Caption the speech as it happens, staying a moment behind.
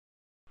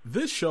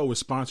This show is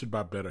sponsored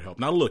by BetterHelp.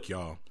 Now look,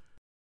 y'all,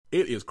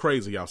 it is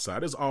crazy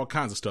outside. There's all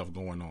kinds of stuff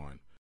going on.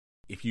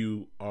 If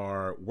you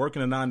are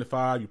working a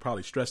 9-to-5, you're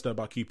probably stressed out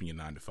about keeping your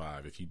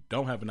 9-to-5. If you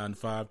don't have a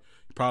 9-to-5,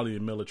 you're probably in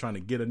the middle of trying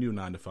to get a new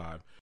 9-to-5.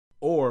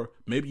 Or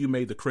maybe you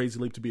made the crazy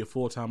leap to be a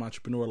full-time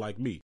entrepreneur like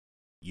me.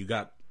 You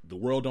got the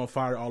world on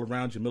fire all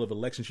around you in the middle of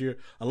elections year.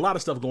 A lot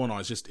of stuff going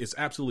on. It's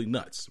absolutely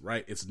nuts,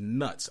 right? It's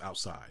nuts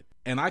outside.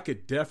 And I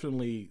could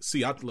definitely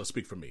see, let's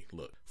speak for me.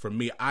 Look, for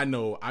me, I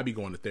know I be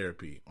going to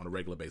therapy on a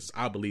regular basis.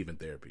 I believe in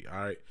therapy, all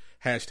right?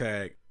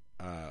 Hashtag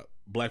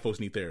Black folks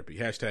need therapy.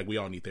 Hashtag we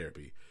all need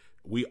therapy.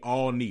 We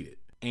all need it.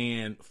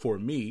 And for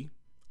me,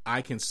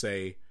 I can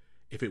say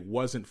if it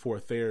wasn't for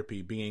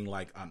therapy being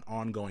like an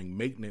ongoing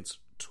maintenance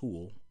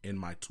tool in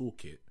my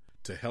toolkit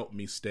to help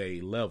me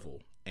stay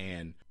level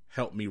and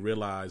help me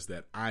realize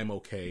that I'm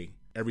okay,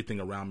 everything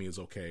around me is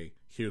okay,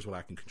 here's what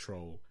I can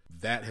control,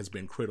 that has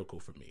been critical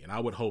for me. And I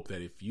would hope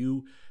that if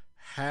you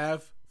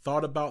have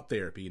thought about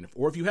therapy,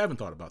 or if you haven't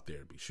thought about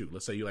therapy,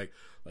 let's say you like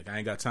I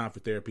ain't got time for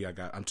therapy,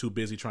 I'm too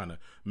busy trying to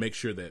make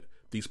sure that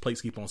these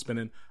plates keep on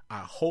spinning, I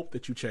hope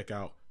that you check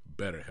out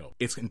BetterHelp.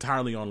 It's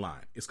entirely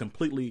online. It's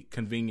completely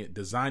convenient,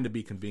 designed to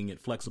be convenient,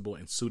 flexible,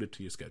 and suited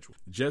to your schedule.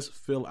 Just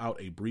fill out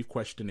a brief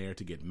questionnaire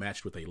to get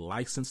matched with a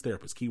licensed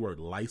therapist, keyword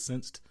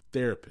licensed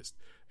therapist,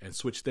 and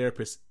switch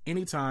therapists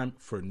anytime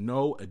for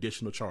no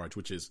additional charge,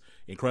 which is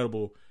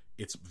incredible.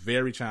 It's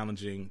very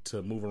challenging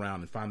to move around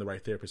and find the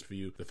right therapist for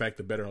you. The fact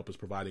that BetterHelp is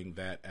providing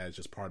that as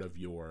just part of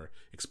your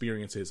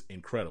experience is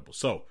incredible.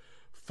 So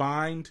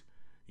find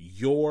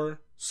your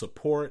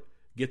support,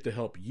 get the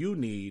help you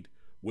need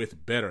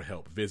with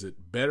BetterHelp.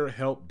 Visit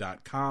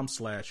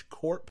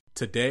betterhelp.com/corp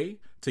today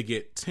to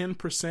get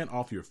 10%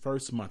 off your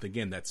first month.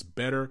 Again, that's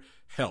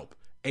BetterHelp,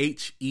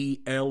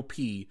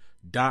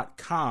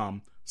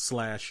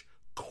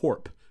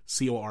 HELP.com/corp,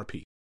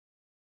 CORP.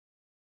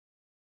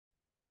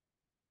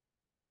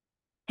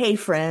 Hey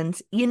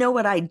friends, you know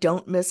what I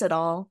don't miss at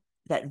all?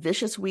 That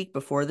vicious week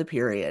before the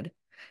period.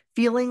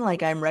 Feeling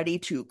like I'm ready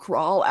to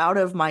crawl out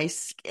of my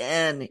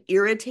skin,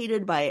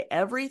 irritated by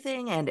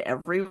everything and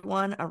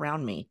everyone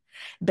around me,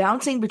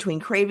 bouncing between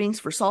cravings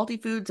for salty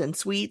foods and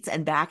sweets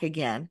and back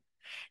again.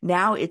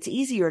 Now it's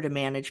easier to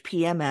manage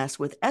PMS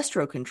with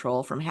Estro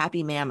Control from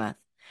Happy Mammoth.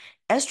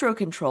 Estro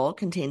Control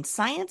contains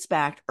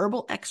science-backed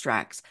herbal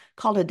extracts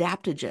called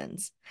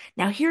adaptogens.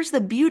 Now here's the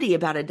beauty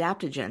about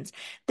adaptogens.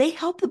 They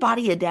help the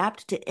body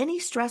adapt to any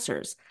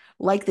stressors,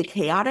 like the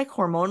chaotic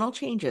hormonal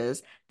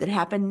changes that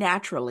happen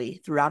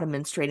naturally throughout a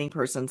menstruating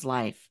person's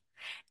life.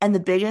 And the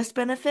biggest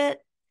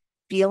benefit?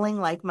 Feeling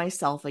like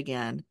myself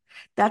again.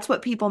 That's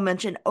what people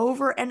mention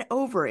over and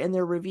over in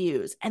their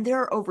reviews. And there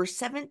are over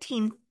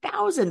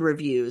 17,000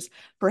 reviews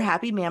for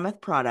Happy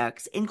Mammoth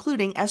products,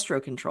 including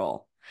Estro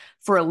Control.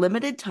 For a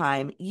limited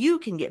time, you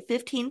can get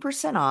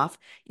 15% off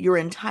your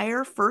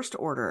entire first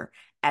order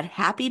at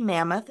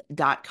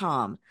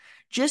happymammoth.com.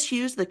 Just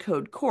use the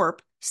code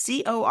CORP,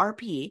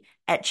 CORP,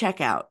 at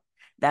checkout.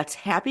 That's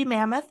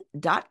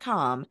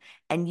happymammoth.com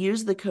and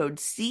use the code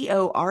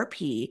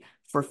CORP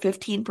for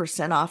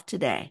 15% off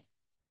today.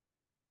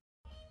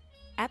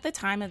 At the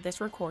time of this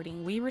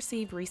recording, we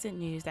received recent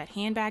news that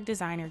handbag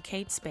designer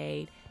Kate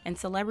Spade and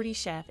celebrity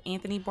chef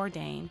Anthony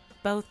Bourdain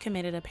both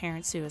committed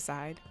apparent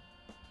suicide.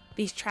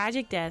 These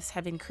tragic deaths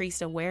have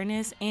increased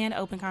awareness and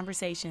open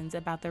conversations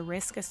about the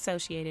risk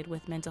associated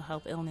with mental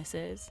health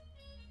illnesses.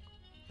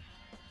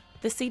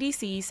 The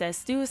CDC says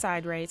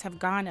suicide rates have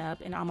gone up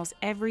in almost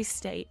every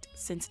state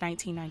since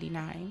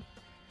 1999.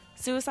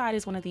 Suicide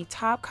is one of the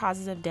top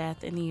causes of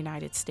death in the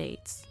United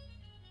States.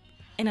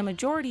 And a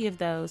majority of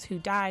those who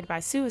died by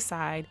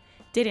suicide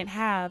didn't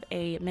have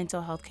a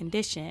mental health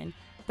condition,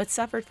 but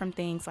suffered from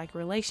things like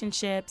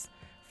relationships,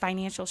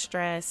 financial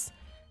stress,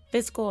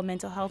 physical and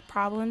mental health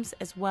problems,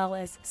 as well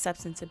as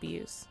substance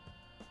abuse.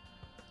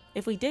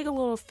 If we dig a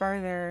little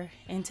further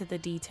into the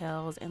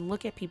details and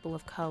look at people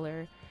of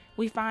color,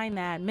 we find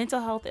that mental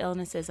health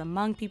illnesses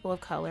among people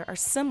of color are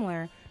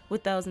similar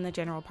with those in the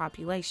general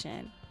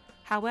population.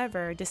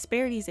 However,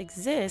 disparities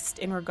exist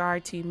in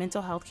regard to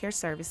mental health care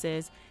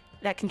services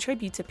that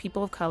contribute to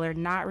people of color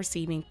not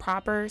receiving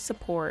proper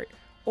support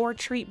or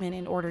treatment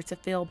in order to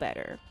feel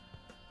better.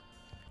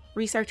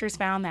 Researchers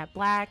found that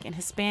Black and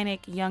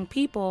Hispanic young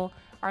people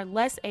are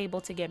less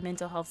able to get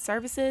mental health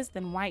services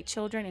than white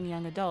children and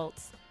young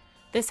adults.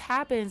 This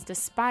happens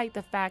despite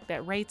the fact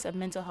that rates of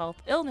mental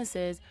health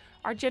illnesses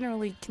are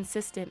generally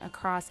consistent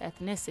across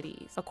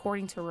ethnicities,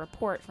 according to a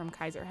report from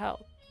Kaiser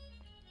Health.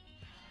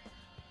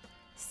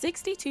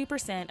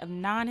 62% of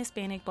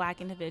non-Hispanic Black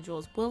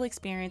individuals will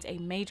experience a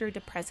major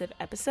depressive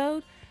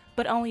episode,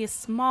 but only a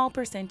small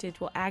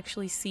percentage will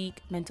actually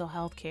seek mental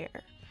health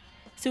care.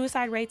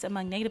 Suicide rates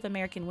among Native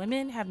American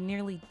women have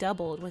nearly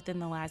doubled within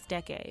the last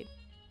decade.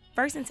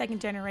 First and second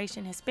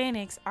generation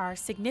Hispanics are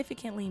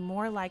significantly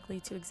more likely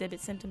to exhibit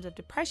symptoms of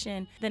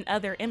depression than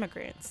other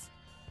immigrants.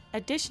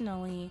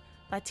 Additionally,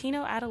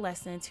 Latino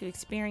adolescents who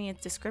experience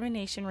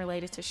discrimination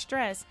related to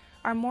stress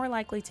are more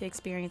likely to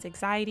experience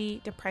anxiety,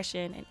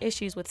 depression, and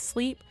issues with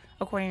sleep,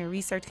 according to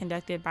research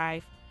conducted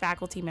by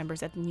faculty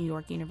members at the New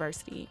York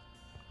University.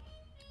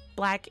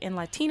 Black and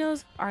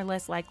Latinos are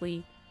less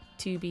likely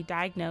to be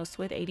diagnosed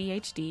with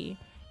ADHD,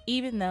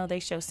 even though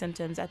they show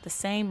symptoms at the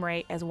same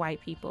rate as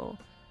white people.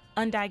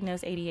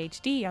 Undiagnosed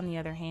ADHD, on the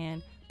other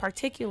hand,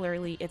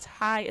 particularly its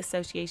high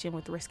association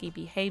with risky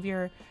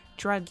behavior,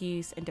 drug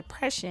use, and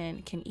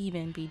depression, can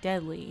even be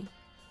deadly.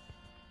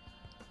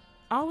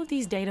 All of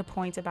these data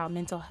points about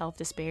mental health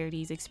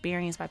disparities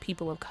experienced by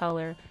people of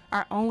color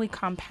are only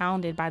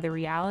compounded by the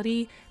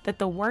reality that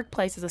the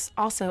workplace is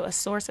also a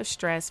source of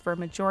stress for a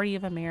majority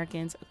of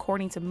Americans,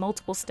 according to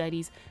multiple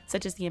studies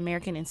such as the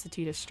American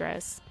Institute of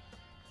Stress.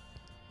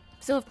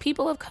 So if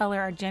people of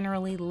color are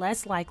generally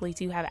less likely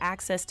to have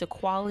access to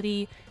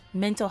quality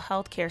mental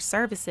health care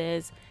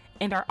services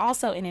and are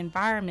also in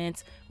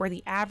environments where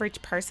the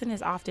average person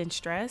is often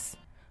stressed,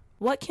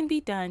 what can be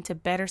done to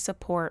better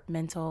support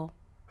mental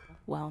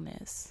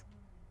wellness?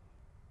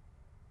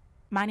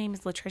 My name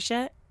is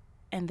Latricia,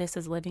 and this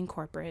is Living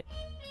Corporate.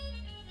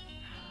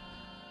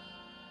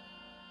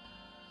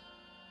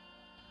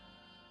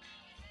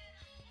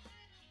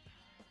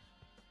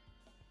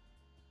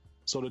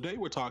 So today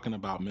we're talking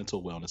about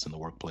mental wellness in the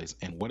workplace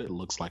and what it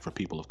looks like for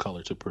people of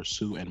color to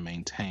pursue and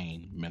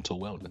maintain mental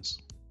wellness.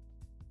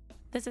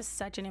 This is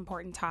such an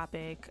important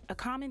topic. A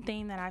common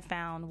theme that I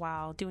found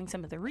while doing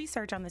some of the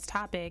research on this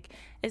topic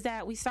is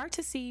that we start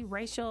to see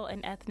racial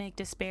and ethnic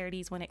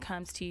disparities when it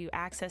comes to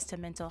access to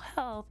mental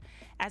health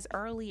as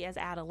early as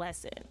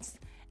adolescence.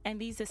 And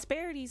these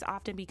disparities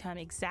often become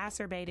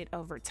exacerbated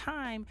over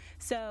time,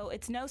 so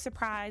it's no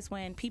surprise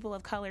when people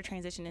of color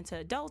transition into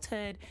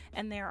adulthood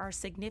and there are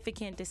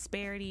significant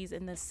disparities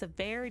in the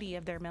severity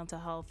of their mental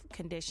health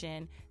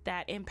condition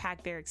that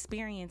impact their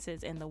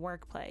experiences in the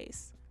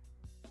workplace.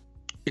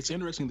 It's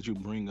interesting that you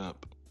bring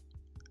up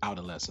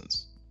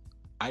adolescence.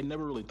 I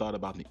never really thought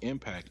about the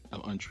impact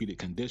of untreated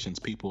conditions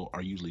people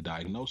are usually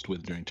diagnosed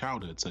with during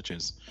childhood, such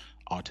as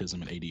autism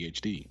and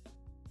ADHD.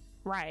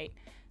 Right.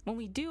 When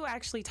we do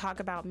actually talk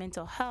about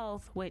mental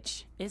health,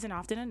 which isn't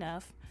often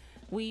enough,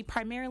 we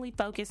primarily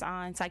focus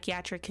on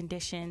psychiatric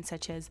conditions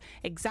such as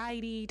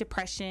anxiety,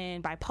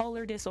 depression,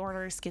 bipolar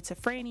disorder,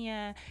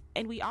 schizophrenia,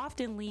 and we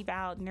often leave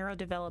out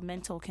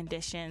neurodevelopmental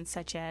conditions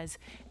such as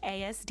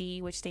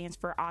ASD, which stands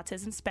for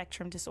Autism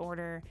Spectrum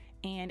Disorder,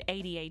 and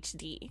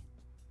ADHD.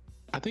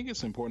 I think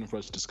it's important for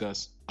us to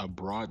discuss a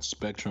broad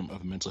spectrum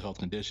of mental health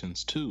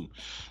conditions too,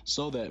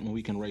 so that when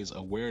we can raise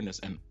awareness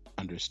and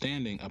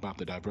understanding about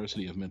the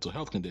diversity of mental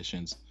health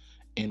conditions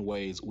in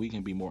ways we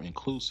can be more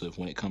inclusive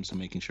when it comes to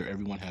making sure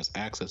everyone has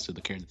access to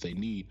the care that they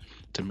need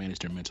to manage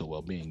their mental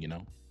well-being, you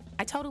know?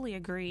 I totally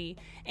agree.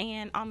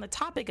 And on the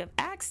topic of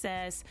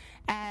access,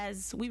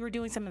 as we were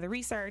doing some of the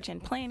research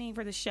and planning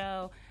for the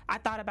show, I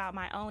thought about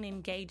my own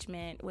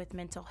engagement with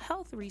mental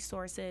health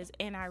resources,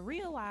 and I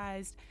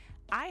realized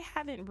I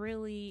haven't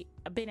really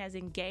been as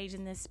engaged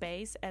in this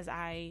space as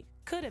I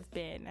could have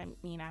been. I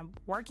mean, I'm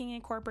working in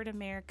corporate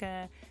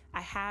America.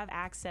 I have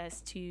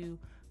access to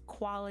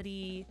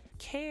quality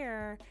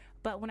care,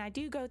 but when I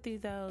do go through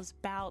those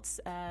bouts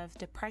of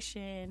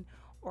depression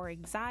or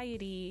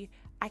anxiety,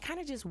 I kind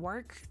of just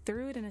work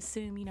through it and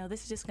assume,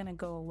 this is just going to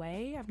go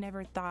away. I've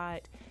never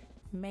thought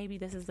maybe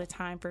this is the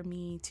time for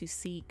me to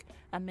seek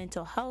a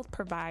mental health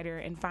provider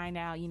and find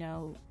out,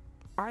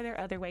 are there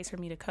other ways for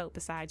me to cope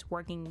besides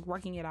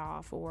working it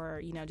off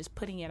or, just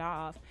putting it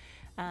off?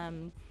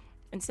 And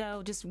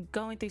so just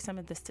going through some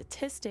of the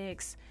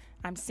statistics,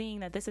 I'm seeing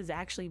that this is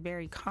actually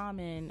very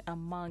common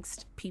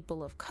amongst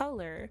people of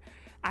color.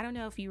 I don't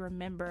know if you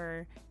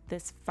remember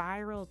this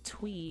viral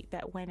tweet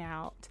that went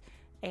out.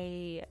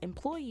 A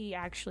employee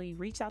actually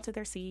reached out to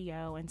their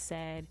CEO and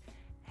said,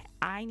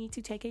 I need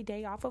to take a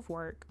day off of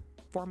work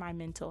for my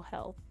mental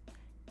health.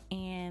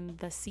 And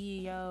the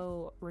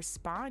CEO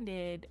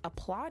responded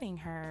applauding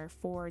her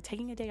for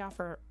taking a day off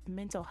for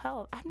mental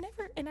health. I've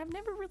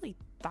never really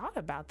thought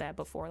about that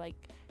before, like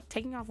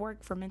taking off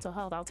work for mental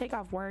health. I'll take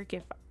off work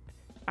if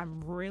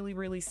I'm really,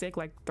 really sick,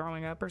 like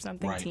throwing up or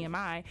something, right.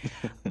 TMI.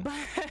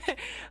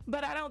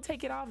 but I don't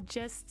take it off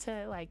just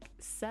to like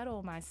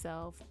settle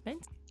myself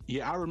mentally.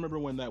 Yeah, I remember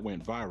when that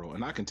went viral,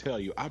 and I can tell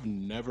you, I've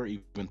never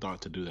even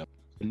thought to do that.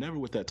 Never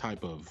with that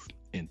type of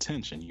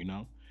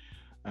intention,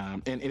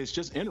 And it's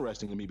just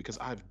interesting to me because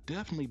I've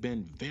definitely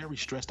been very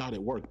stressed out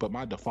at work, but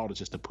my default is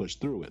just to push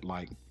through it.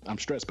 Like, I'm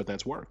stressed, but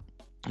that's work.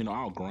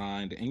 I'll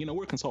grind, and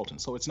we're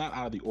consultants, so it's not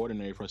out of the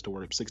ordinary for us to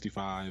work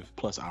 65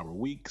 plus hour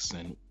weeks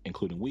and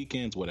including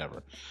weekends,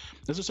 whatever.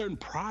 There's a certain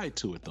pride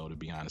to it though, to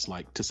be honest,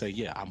 like to say,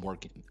 yeah, I'm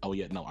working. Oh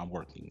yeah, no, I'm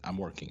working.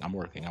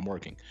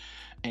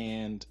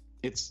 And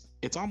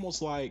it's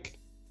almost like,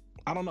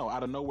 I don't know,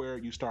 out of nowhere,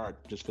 you start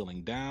just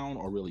feeling down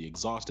or really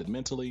exhausted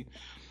mentally.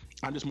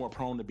 I'm just more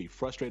prone to be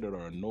frustrated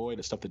or annoyed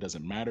at stuff that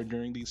doesn't matter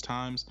during these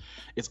times.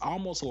 It's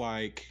almost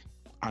like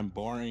I'm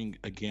borrowing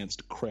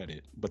against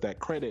credit, but that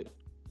credit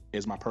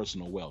is my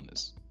personal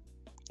wellness.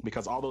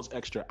 Because all those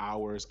extra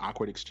hours,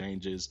 awkward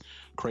exchanges,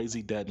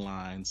 crazy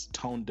deadlines,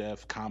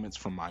 tone-deaf comments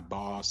from my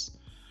boss,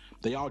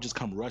 they all just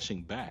come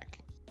rushing back.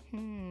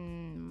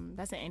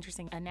 That's an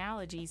interesting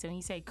analogy. So when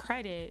you say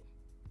credit,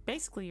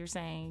 basically you're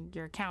saying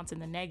your account's in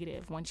the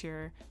negative once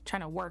you're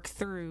trying to work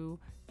through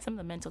some of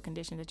the mental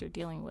conditions that you're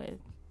dealing with.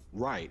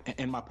 Right.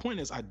 And my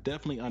point is, I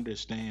definitely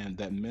understand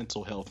that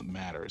mental health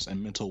matters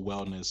and mental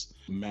wellness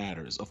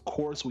matters. Of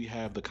course, we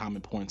have the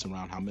common points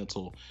around how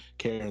mental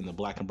care in the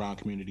Black and brown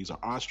communities are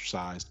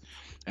ostracized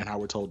and how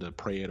we're told to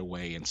pray it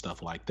away and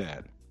stuff like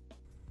that.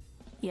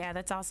 Yeah,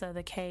 that's also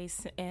the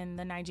case in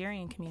the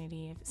Nigerian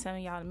community. If some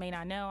of y'all may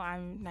not know,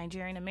 I'm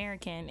Nigerian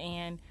American,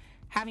 and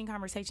having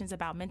conversations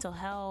about mental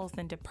health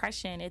and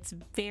depression, it's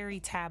very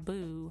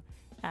taboo.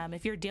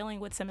 If you're dealing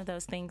with some of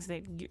those things,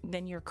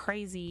 then you're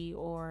crazy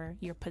or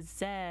you're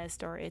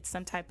possessed or it's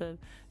some type of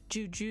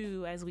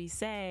juju, as we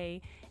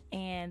say.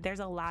 And there's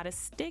a lot of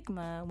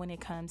stigma when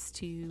it comes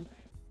to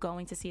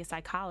going to see a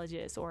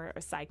psychologist or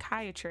a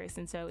psychiatrist.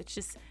 And so it's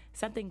just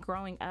something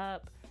growing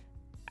up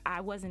I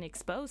wasn't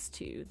exposed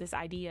to, this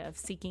idea of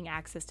seeking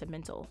access to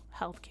mental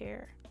health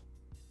care.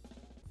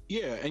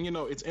 Yeah, and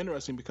it's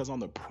interesting because on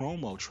the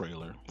promo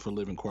trailer for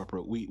Living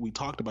Corporate, we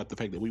talked about the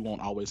fact that we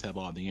won't always have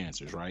all the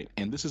answers, right?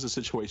 And this is a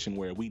situation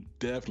where we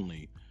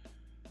definitely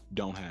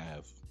don't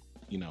have,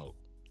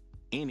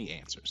 any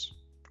answers,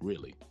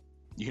 really,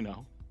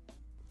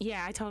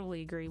 Yeah, I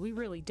totally agree. We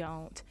really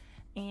don't.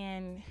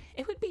 And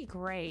it would be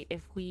great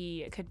if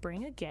we could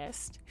bring a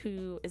guest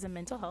who is a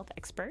mental health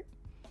expert,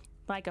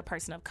 like a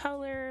person of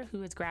color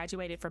who has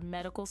graduated from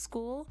medical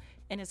school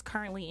and is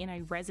currently in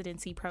a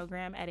residency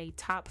program at a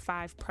top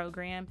 5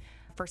 program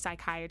for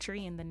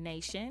psychiatry in the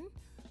nation.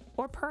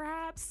 Or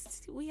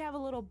perhaps we have a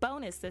little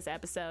bonus this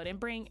episode and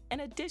bring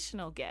an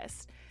additional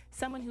guest,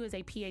 someone who is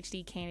a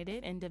PhD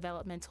candidate in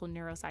developmental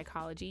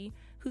neuropsychology,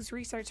 whose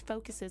research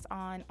focuses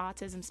on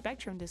autism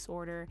spectrum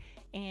disorder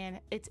and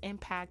its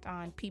impact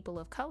on people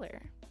of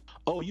color.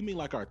 Oh, you mean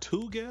like our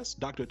 2 guests,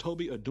 Dr.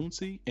 Toby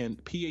Odunsi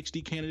and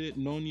PhD candidate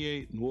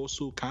Nonye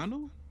Nwosu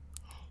Kanu?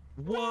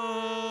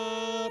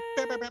 What?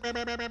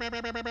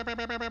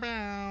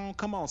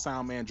 Come on,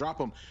 sound man, drop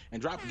them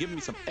and give me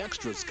some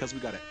extras because we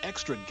got an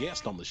extra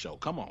guest on the show.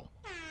 Come on.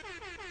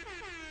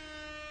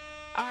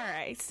 All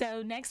right,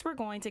 so next we're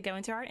going to go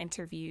into our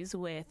interviews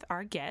with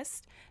our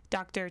guests,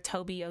 Dr.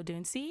 Toby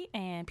Odunsi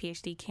and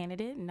PhD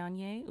candidate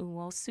Nonye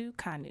Nwosu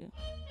Kanu.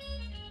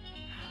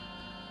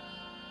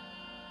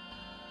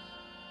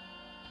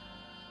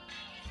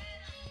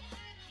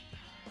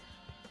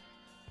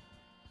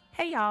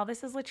 Hey y'all,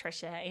 this is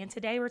Latricia, and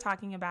today we're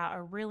talking about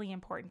a really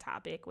important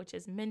topic, which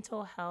is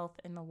mental health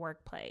in the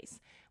workplace.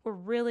 We're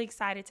really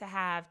excited to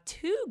have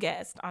 2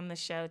 guests on the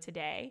show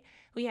today.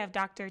 We have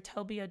Dr.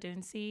 Toby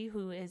Odunsi,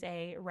 who is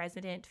a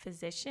resident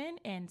physician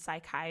in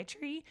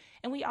psychiatry,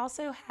 and we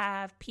also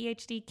have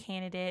PhD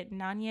candidate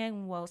Nonye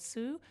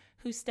Nwosu,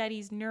 who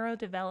studies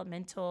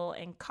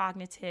neurodevelopmental and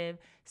cognitive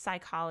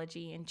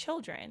psychology in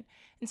children.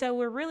 And so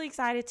we're really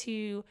excited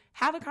to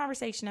have a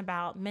conversation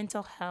about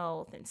mental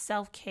health and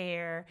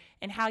self-care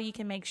and how you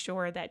can make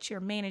sure that you're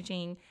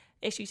managing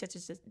issues such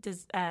as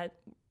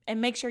and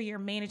make sure you're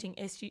managing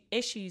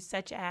issues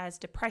such as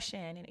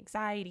depression and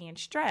anxiety and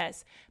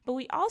stress. But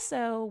we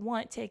also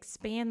want to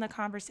expand the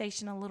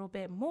conversation a little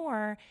bit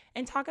more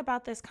and talk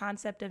about this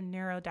concept of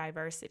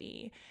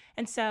neurodiversity.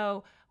 And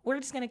so we're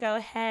just going to go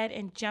ahead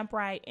and jump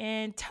right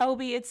in.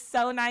 Toby, it's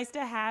so nice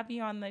to have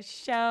you on the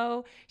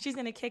show. She's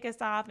going to kick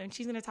us off and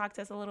she's going to talk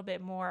to us a little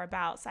bit more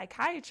about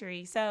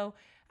psychiatry. So,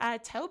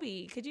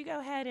 Toby, could you go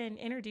ahead and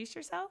introduce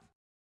yourself?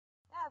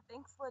 Yeah,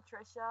 thanks,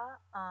 Latricia.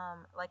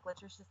 Like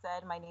Latricia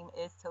said, my name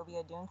is Toby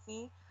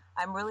Odunsi.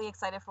 I'm really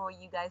excited for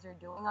what you guys are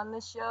doing on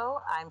this show.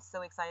 I'm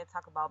so excited to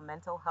talk about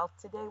mental health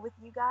today with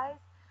you guys.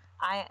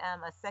 I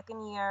am a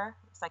second-year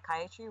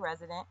psychiatry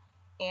resident,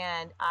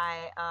 and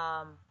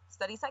I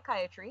study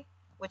psychiatry,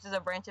 which is a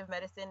branch of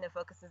medicine that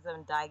focuses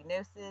on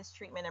diagnosis,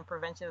 treatment, and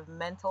prevention of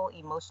mental,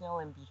 emotional,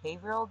 and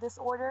behavioral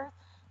disorders,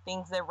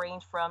 things that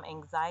range from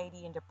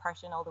anxiety and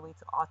depression all the way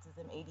to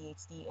autism,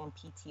 ADHD, and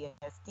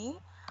PTSD.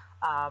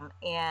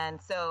 And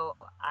so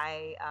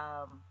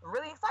I'm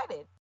really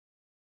excited.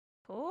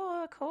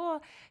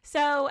 Cool.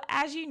 So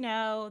as you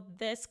know,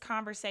 this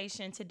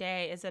conversation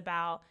today is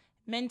about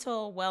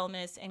mental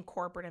wellness in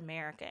corporate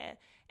America,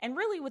 and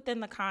really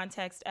within the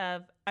context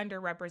of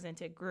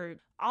underrepresented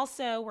groups.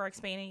 Also, we're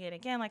expanding it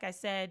again, like I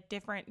said,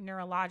 different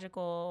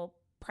neurological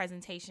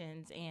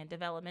presentations and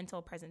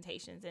developmental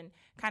presentations and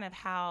kind of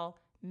how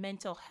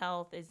mental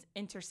health is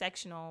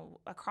intersectional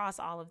across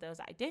all of those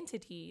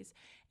identities.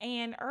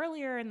 And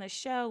earlier in the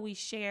show, we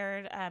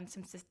shared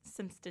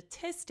some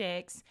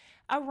statistics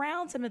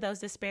around some of those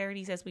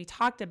disparities, as we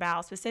talked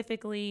about,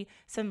 specifically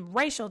some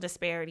racial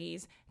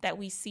disparities that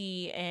we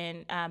see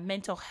in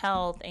mental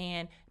health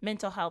and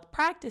mental health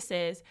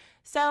practices.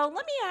 So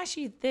let me ask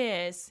you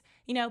this,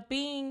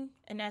 being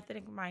an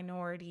ethnic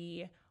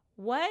minority,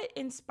 what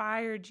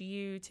inspired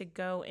you to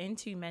go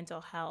into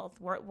mental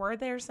health? Were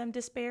there some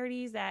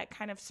disparities that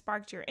kind of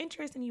sparked your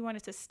interest and you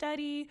wanted to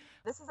study?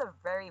 This is a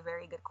very,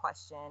 very good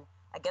question.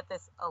 I get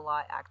this a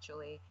lot,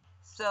 actually.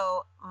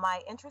 So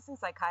my interest in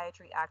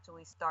psychiatry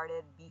actually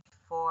started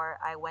before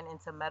I went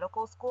into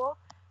medical school.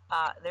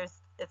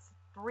 It's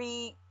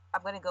 3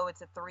 I'm going to go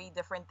into three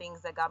different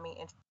things that got me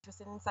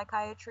interested in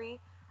psychiatry.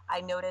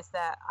 I noticed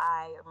that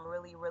I am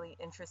really, really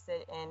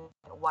interested in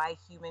why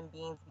human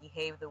beings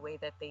behave the way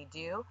that they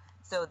do.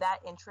 So that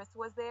interest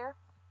was there.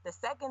 The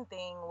second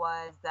thing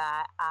was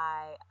that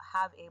I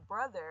have a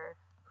brother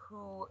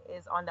who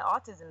is on the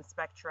autism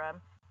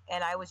spectrum,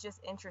 and I was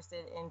just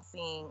interested in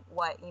seeing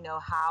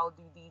how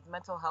do these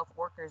mental health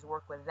workers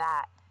work with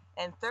that.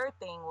 And third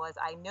thing was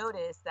I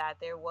noticed that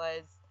there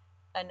was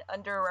an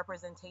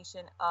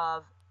underrepresentation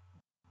of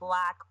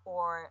Black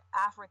or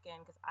African,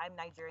 because I'm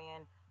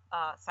Nigerian,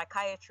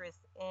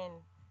 psychiatrists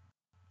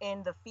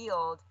in the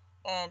field,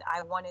 and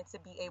I wanted to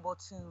be able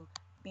to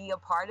be a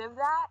part of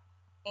that.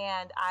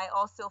 And I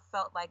also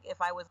felt like if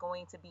I was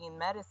going to be in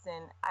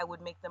medicine, I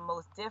would make the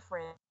most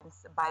difference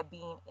by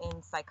being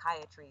in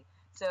psychiatry.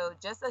 So,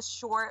 just a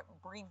short,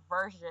 brief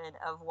version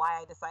of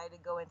why I decided to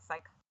go in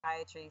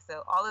psychiatry.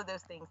 So, all of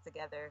those things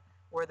together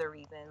were the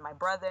reason. My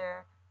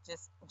brother,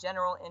 just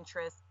general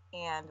interest,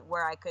 and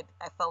where I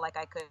felt like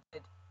I could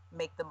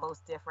make the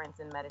most difference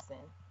in medicine.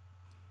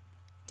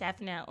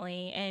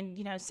 Definitely. And,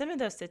 some of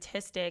those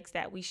statistics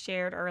that we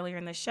shared earlier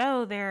in the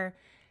show,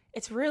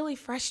 it's really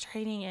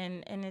frustrating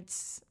and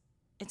it's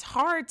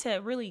hard to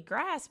really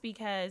grasp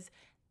because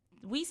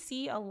we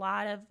see a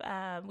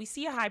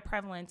high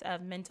prevalence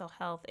of mental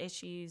health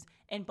issues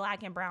in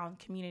Black and brown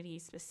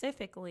communities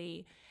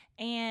specifically.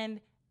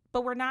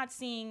 But we're not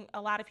seeing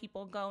a lot of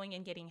people going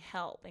and getting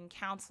help and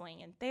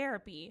counseling and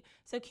therapy.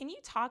 So can you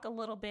talk a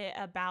little bit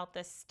about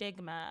the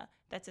stigma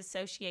that's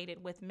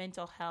associated with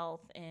mental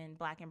health in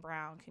Black and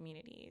brown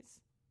communities?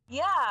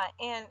 Yeah,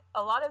 and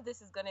a lot of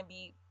this is going to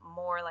be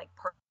more like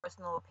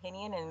personal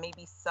opinion and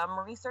maybe some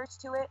research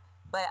to it.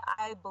 But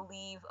I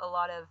believe a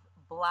lot of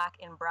Black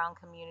and brown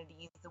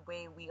communities, the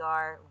way we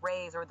are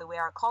raised or the way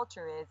our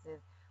culture is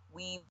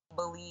we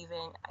believe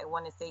in, I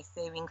want to say,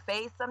 saving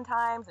face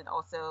sometimes, and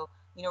also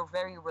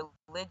very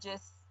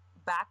religious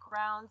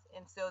backgrounds.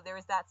 And so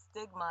there's that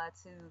stigma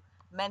to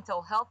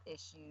mental health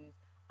issues.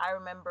 I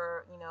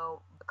remember,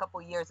 a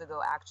couple years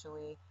ago,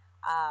 actually,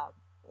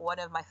 one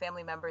of my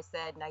family members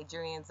said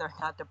Nigerians are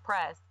not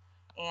depressed.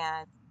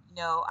 And,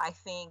 I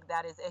think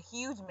that is a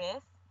huge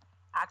myth.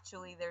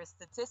 Actually, there's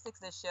statistics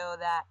that show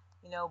that,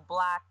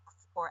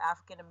 Blacks or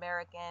African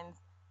Americans,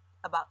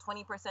 about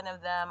 20%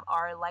 of them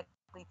are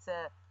likely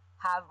to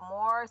have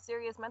more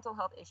serious mental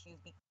health issues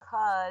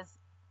because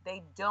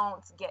they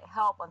don't get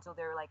help until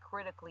they're like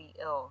critically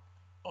ill.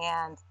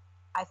 And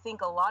I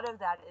think a lot of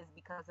that is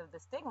because of the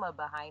stigma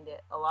behind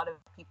it. A lot of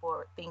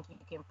people think you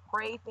can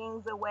pray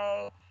things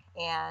away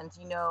and,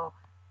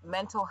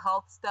 mental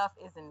health stuff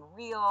isn't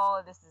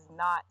real. This is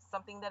not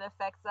something that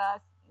affects us.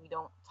 We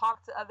don't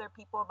talk to other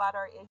people about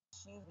our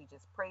issues. We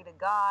just pray to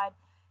God.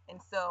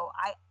 And so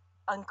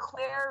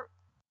unclear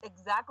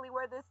exactly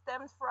where this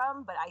stems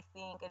from, but I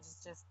think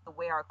it's just the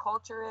way our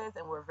culture is,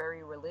 and we're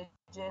very religious,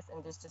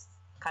 and just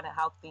kind of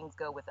how things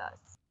go with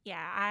us.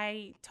 Yeah,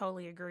 I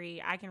totally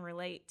agree. I can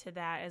relate to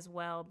that as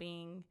well,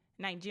 being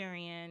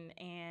Nigerian,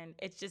 and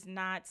it's just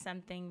not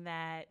something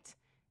that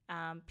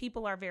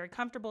people are very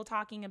comfortable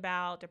talking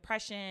about.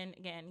 Depression,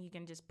 again, you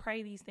can just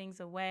pray these things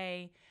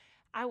away.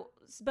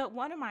 But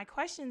one of my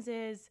questions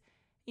is,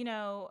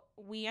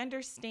 we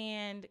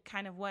understand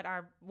kind of what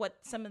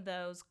some of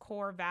those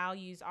core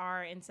values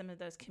are in some of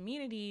those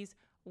communities.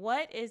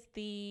 What is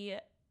the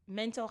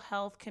mental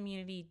health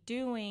community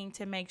doing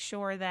to make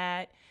sure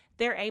that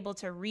they're able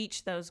to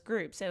reach those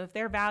groups? So if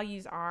their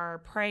values are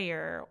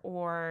prayer,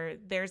 or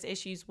there's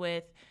issues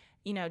with,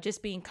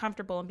 just being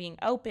comfortable and being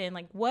open,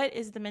 like what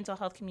is the mental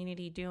health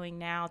community doing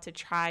now to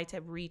try to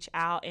reach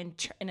out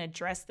and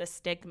address the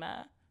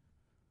stigma?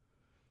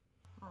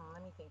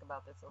 Let me think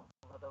about this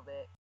a little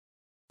bit.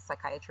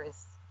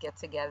 Psychiatrists get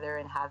together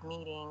and have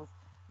meetings.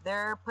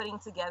 They're putting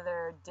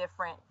together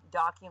different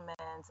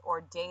documents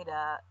or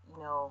data,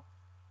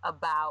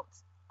 about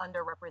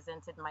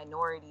underrepresented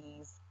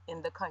minorities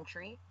in the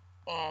country,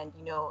 and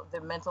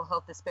the mental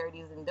health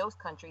disparities in those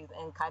countries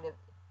and kind of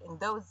in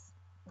those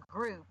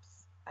groups,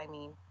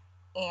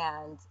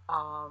 and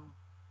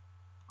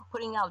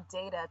putting out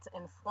data to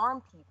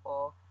inform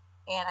people.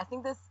 And I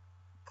think this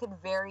could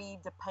vary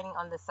depending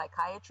on the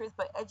psychiatrist,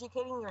 but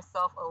educating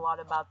yourself a lot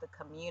about the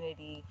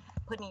community,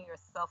 putting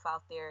yourself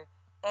out there,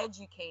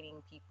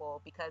 educating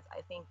people, because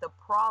I think the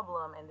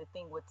problem and the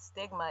thing with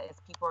stigma is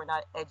people are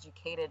not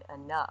educated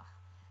enough.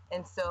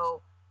 And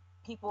so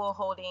people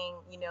holding,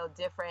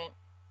 different,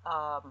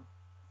 what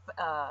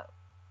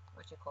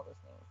you call those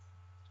things?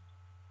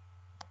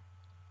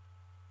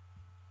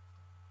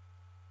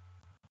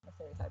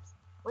 Stereotypes.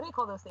 What do you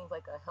call those things,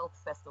 like a health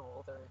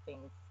festivals or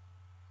things?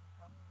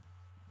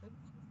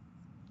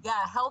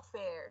 Yeah, health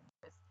fairs.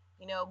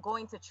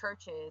 Going to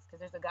churches, because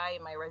there's a guy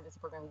in my residency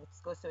program who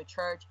goes to a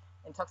church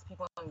and talks to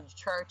people in the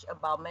church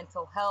about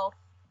mental health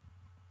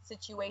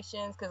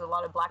situations, because a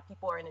lot of Black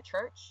people are in the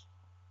church.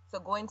 So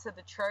going to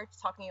the church,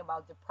 talking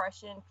about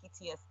depression,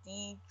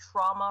 PTSD,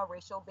 trauma,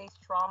 racial-based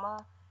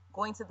trauma,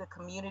 going to the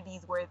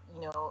communities where,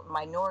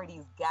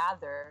 minorities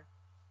gather,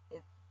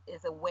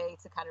 is a way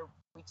to kind of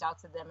reach out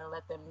to them and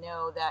let them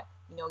know that,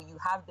 you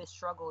have this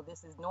struggle,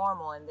 this is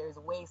normal, and there's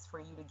ways for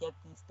you to get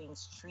these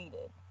things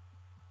treated.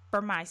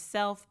 For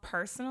myself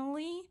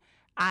personally,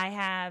 I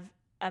have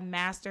a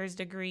master's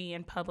degree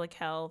in public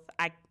health.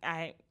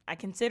 I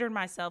considered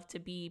myself to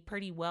be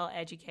pretty well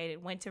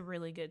educated, went to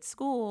really good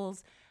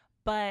schools,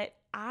 but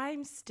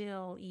I'm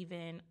still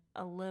even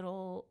a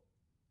little,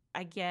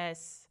 I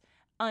guess,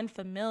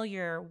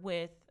 unfamiliar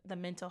with the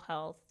mental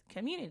health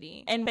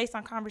community. And based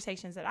on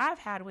conversations that I've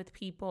had with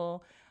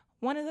people,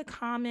 one of the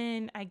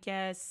common, I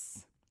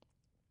guess,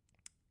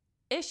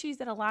 issues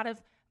that a lot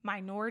of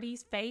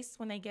minorities face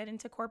when they get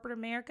into corporate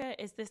America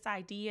is this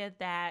idea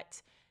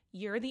that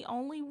you're the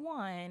only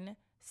one,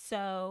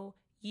 so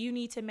you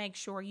need to make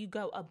sure you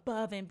go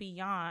above and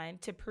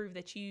beyond to prove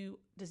that you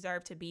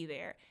deserve to be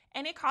there.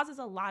 And it causes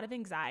a lot of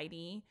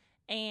anxiety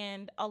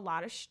and a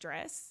lot of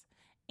stress.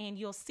 And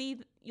you'll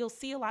see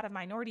a lot of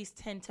minorities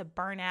tend to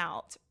burn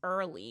out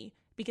early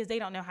because they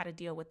don't know how to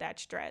deal with that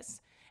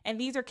stress. And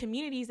these are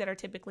communities that are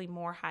typically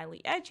more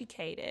highly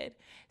educated.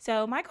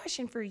 So my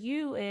question for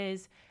you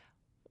is,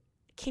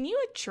 can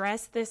you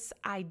address this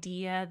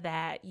idea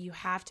that you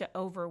have to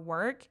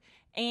overwork?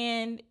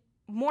 And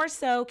more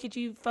so, could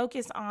you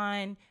focus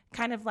on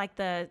kind of like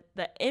the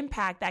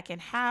impact that can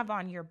have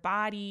on your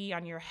body,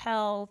 on your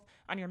health,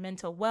 on your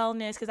mental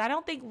wellness? Because I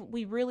don't think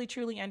we really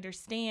truly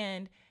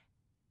understand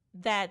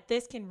that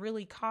this can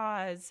really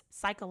cause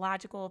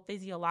psychological,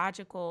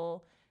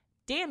 physiological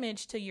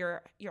damage to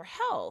your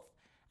health.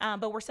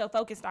 But we're so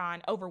focused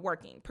on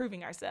overworking,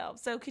 proving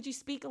ourselves. So could you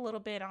speak a little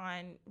bit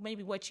on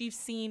maybe what you've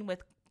seen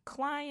with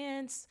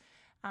clients,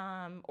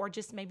 or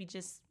just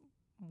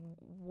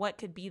what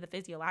could be the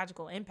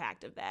physiological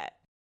impact of that?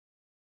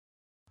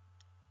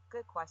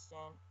 Good question.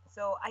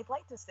 So I'd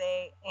like to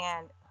say,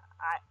 and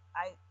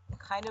I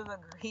kind of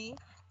agree,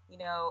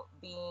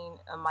 being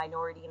a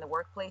minority in the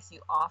workplace, you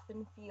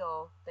often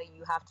feel that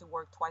you have to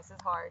work twice as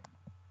hard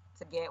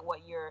to get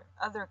what your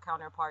other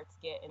counterparts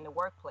get in the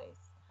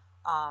workplace.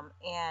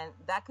 And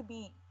that could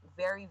be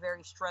very,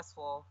 very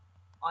stressful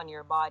on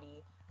your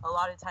body. A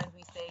lot of times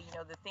we say,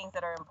 the things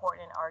that are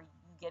important are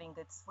you getting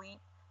good sleep,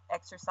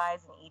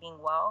 exercise, and eating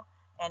well.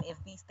 And if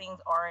these things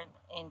aren't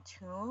in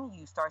tune,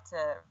 you start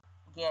to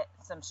get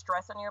some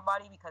stress on your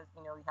body because,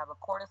 you have a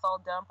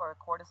cortisol dump or a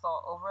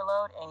cortisol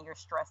overload and you're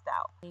stressed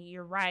out.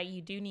 You're right.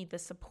 You do need the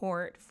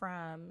support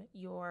from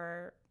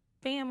your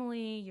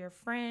family, your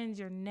friends,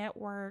 your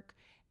network,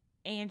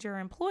 and your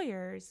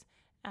employers,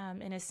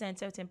 in a sense.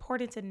 So it's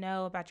important to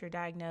know about your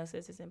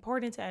diagnosis. It's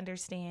important to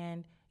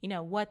understand,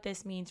 what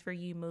this means for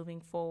you moving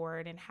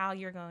forward and how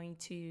you're going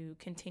to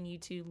continue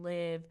to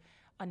live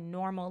a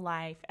normal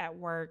life at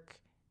work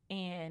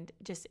and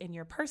just in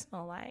your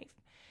personal life.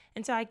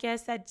 And so I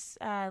guess that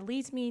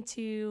leads me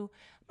to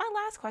my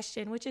last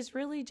question, which is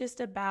really just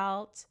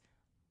about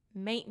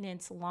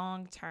maintenance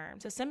long term.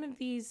 So some of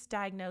these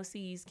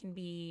diagnoses can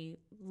be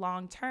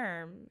long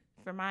term,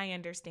 from my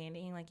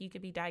understanding. Like you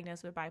could be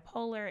diagnosed with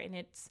bipolar, and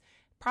it's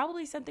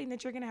probably something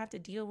that you're going to have to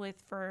deal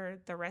with for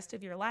the rest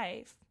of your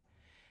life.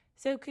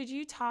 So could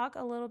you talk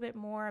a little bit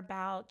more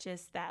about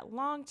just that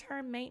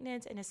long-term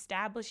maintenance and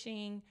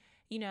establishing,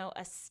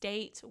 a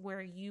state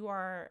where you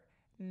are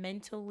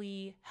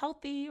mentally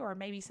healthy, or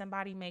maybe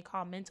somebody may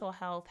call mental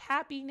health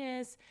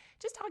happiness,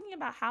 just talking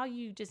about how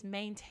you just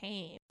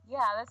maintain?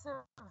 Yeah, that's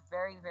a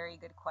very, very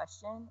good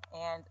question.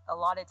 And a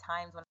lot of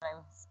times when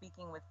I'm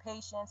speaking with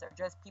patients or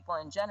just people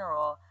in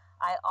general,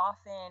 I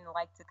often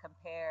like to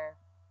compare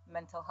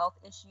mental health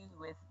issues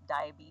with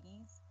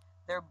diabetes.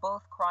 They're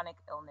both chronic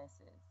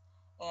illnesses.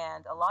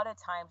 And a lot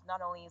of times,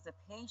 not only is a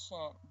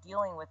patient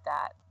dealing with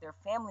that, their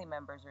family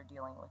members are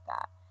dealing with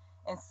that.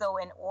 And so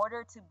in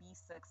order to be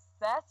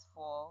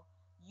successful,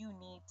 you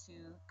need to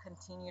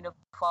continue to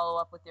follow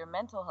up with your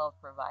mental health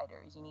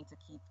providers. You need to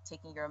keep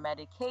taking your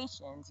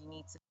medications. You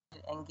need to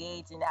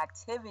engage in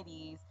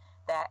activities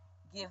that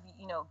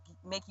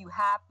make you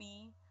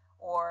happy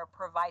or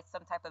provide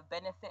some type of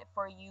benefit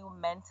for you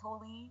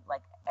mentally,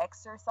 like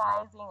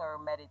exercising or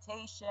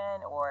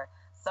meditation or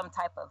some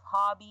type of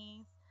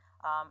hobbies.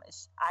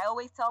 I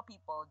always tell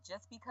people,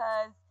 just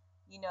because,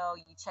 you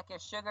check your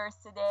sugars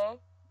today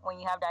when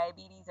you have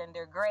diabetes and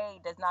they're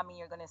great, does not mean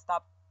you're going to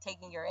stop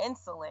taking your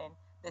insulin.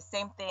 The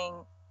same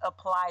thing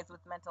applies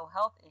with mental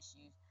health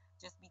issues.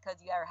 Just because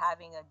you are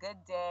having a good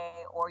day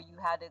or you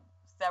had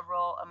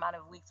several amount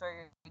of weeks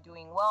where you're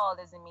doing well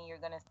doesn't mean you're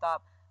going to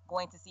stop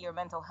going to see your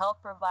mental health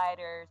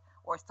providers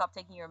or stop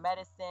taking your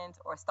medicines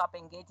or stop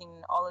engaging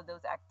in all of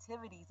those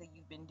activities that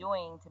you've been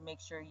doing to make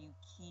sure you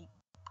keep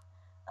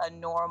a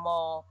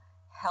normal,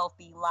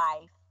 healthy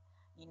life.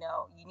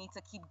 You need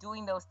to keep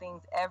doing those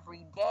things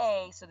every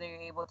day so that you're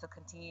able to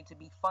continue to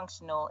be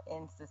functional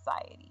in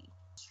society.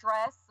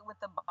 Stress with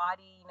the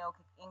body,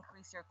 could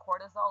increase your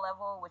cortisol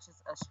level, which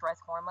is a stress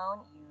hormone.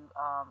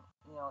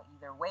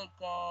 Either weight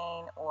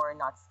gain or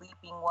not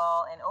sleeping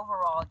well, and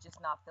overall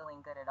just not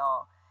feeling good at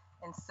all.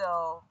 And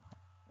so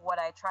what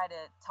I try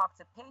to talk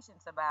to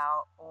patients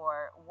about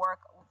or work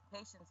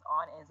patients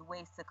on is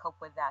ways to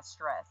cope with that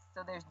stress.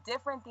 So there's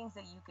different things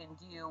that you can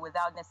do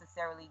without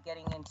necessarily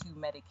getting into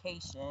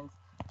medications.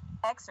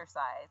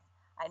 Exercise.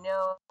 I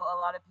know a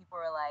lot of people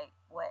are like,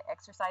 what,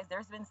 exercise?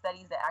 There's been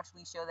studies that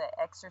actually show that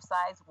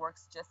exercise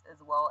works just as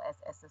well as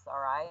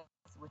SSRIs,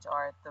 which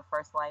are the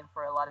first line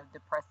for a lot of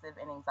depressive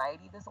and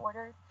anxiety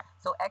disorders.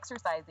 So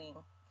exercising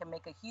can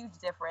make a huge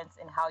difference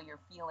in how you're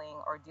feeling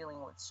or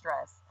dealing with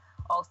stress.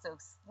 Also,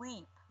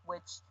 sleep,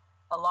 which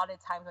a lot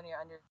of times when you're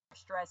under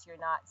stress, you're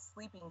not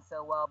sleeping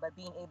so well, but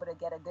being able to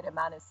get a good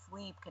amount of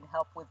sleep can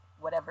help with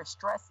whatever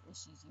stress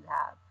issues you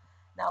have.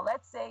 Now,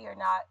 let's say you're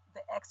not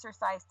the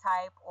exercise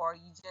type or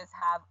you just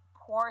have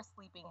poor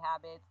sleeping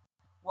habits.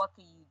 What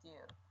can you do?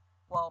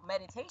 Well,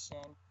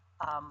 meditation.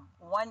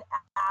 One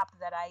app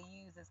that I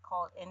use is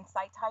called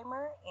Insight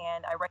Timer,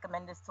 and I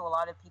recommend this to a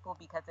lot of people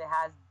because it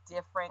has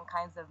different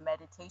kinds of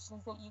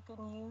meditations that you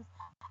can use.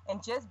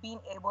 And just being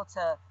able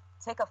to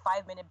take a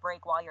 5-minute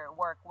break while you're at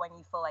work when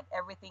you feel like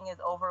everything is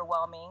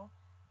overwhelming,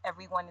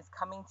 everyone is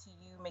coming to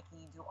you, making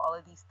you do all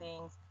of these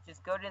things.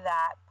 Just go to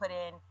that, put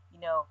in,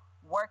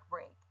 work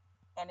break.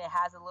 And it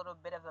has a little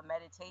bit of a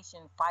meditation,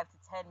 5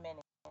 to 10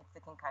 minutes.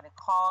 It can kind of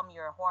calm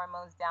your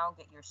hormones down,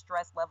 get your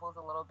stress levels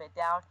a little bit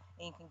down,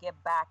 and you can get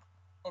back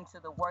into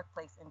the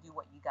workplace and do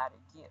what you got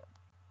to do.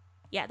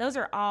 Yeah, those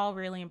are all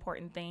really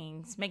important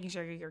things. Making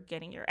sure you're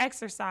getting your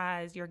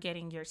exercise, you're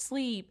getting your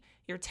sleep,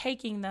 you're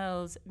taking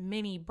those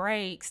mini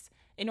breaks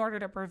in order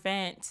to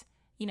prevent,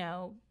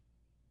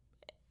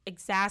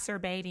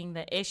 exacerbating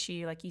the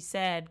issue. Like you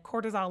said,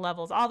 cortisol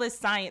levels, all this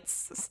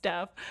science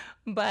stuff,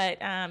 but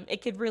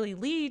it could really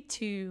lead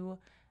to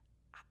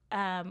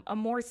a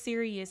more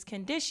serious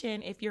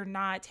condition if you're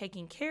not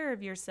taking care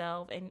of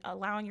yourself and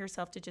allowing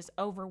yourself to just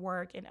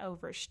overwork and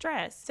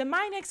overstress. So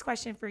my next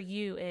question for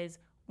you is,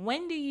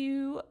 when do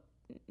you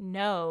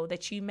know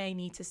that you may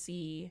need to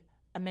see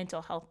a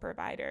mental health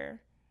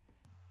provider?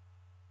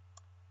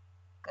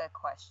 Good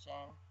question.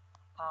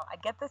 I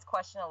get this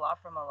question a lot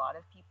from a lot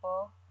of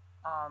people.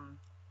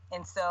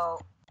 And so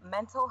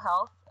mental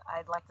health,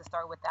 I'd like to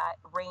start with that,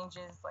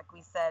 ranges, like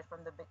we said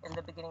in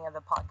the beginning of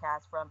the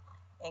podcast, from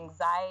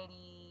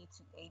anxiety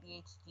to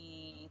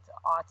ADHD to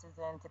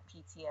autism to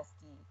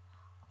PTSD.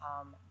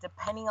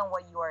 Depending on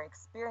what you are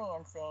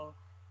experiencing,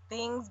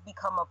 things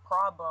become a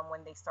problem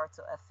when they start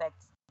to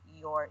affect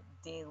your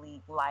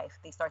daily life.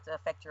 They start to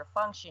affect your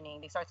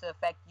functioning. They start to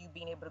affect you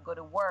being able to go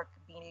to work,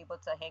 being able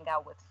to hang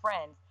out with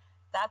friends.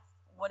 That's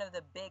one of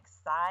the big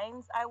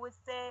signs, I would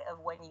say, of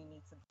when you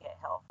need to get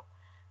help.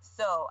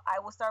 So I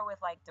will start with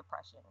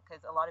depression,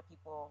 because a lot of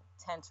people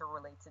tend to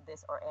relate to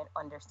this or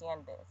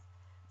understand this.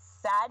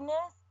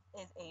 Sadness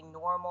is a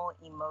normal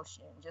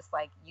emotion. Just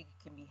like you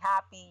can be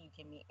happy, you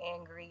can be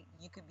angry,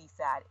 you could be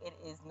sad. It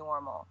is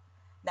normal.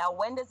 Now,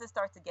 when does it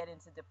start to get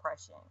into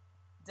depression?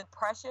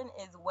 Depression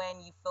is when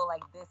you feel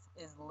like this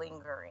is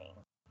lingering.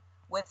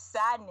 With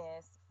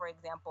sadness, for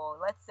example,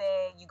 let's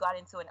say you got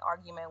into an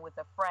argument with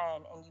a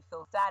friend and you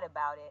feel sad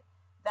about it.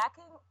 That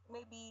can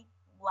maybe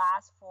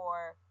last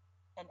for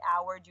an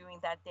hour during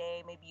that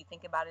day. Maybe you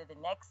think about it the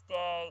next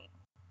day,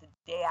 the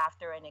day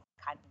after, and it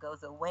kind of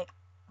goes away.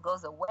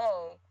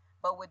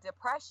 But with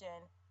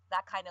depression,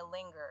 that kind of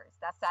lingers.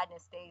 That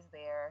sadness stays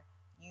there.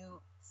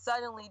 You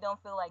suddenly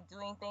don't feel like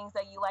doing things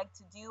that you like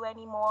to do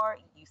anymore.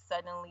 You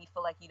suddenly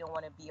feel like you don't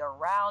want to be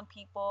around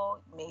people.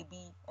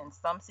 Maybe in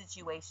some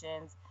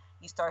situations,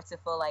 you start to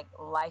feel like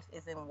life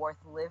isn't worth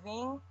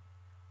living.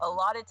 A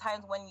lot of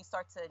times when you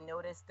start to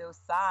notice those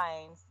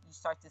signs, you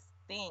start to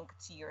think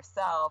to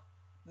yourself,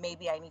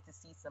 maybe I need to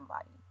see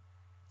somebody.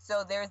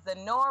 So there's the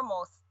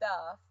normal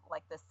stuff,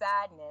 like the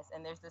sadness,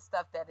 and there's the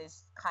stuff that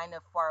is kind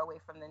of far away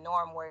from the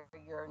norm where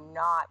you're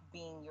not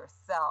being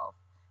yourself.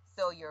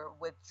 So you're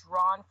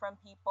withdrawn from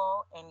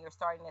people and you're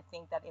starting to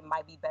think that it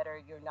might be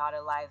better you're not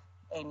alive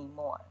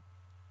anymore.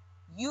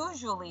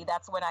 Usually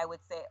that's when I would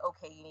say,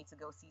 okay, you need to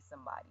go see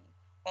somebody.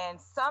 And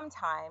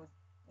sometimes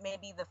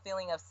maybe the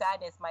feeling of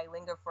sadness might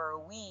linger for a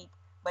week,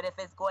 but if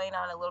it's going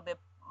on a little bit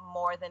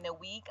more than a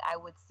week, I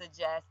would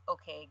suggest,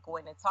 okay, go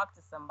in and talk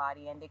to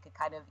somebody, and they could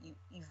kind of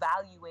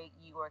evaluate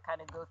you or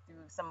kind of go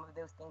through some of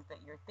those things that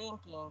you're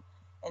thinking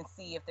and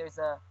see if there's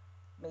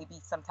maybe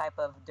some type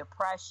of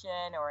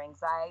depression or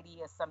anxiety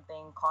or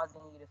something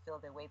causing you to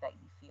feel the way that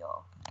you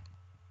feel.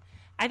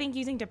 I think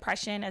using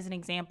depression as an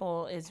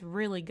example is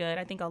really good.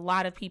 I think a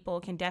lot of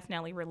people can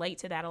definitely relate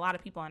to that. A lot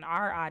of people in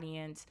our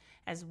audience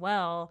as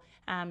well.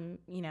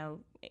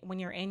 When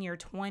you're in your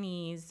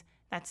 20s,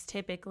 that's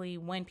typically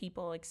when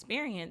people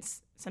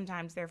experience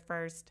sometimes their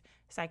first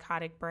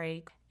psychotic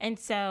break. And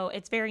so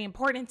it's very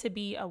important to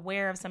be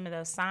aware of some of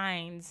those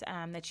signs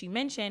that you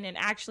mentioned and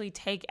actually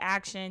take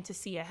action to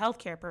see a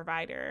healthcare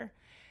provider.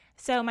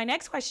 So my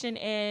next question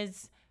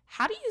is,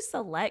 how do you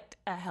select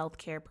a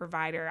healthcare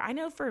provider? I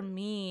know for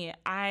me,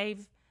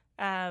 I've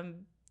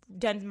done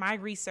my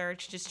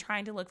research just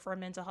trying to look for a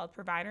mental health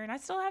provider, and I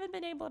still haven't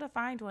been able to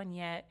find one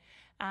yet.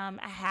 I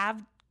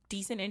have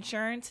decent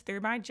insurance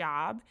through my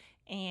job,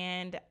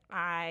 and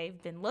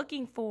I've been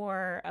looking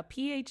for a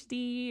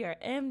PhD or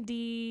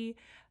MD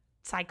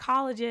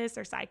psychologist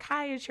or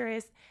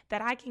psychiatrist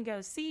that I can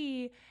go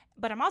see,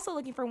 but I'm also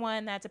looking for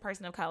one that's a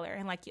person of color.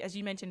 And like, as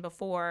you mentioned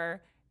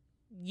before,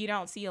 you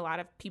don't see a lot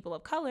of people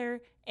of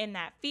color in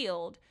that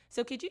field.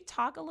 So could you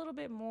talk a little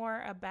bit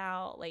more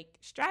about like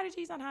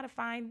strategies on how to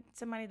find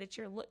somebody that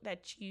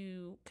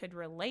you could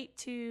relate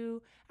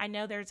to? I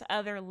know there's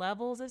other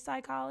levels of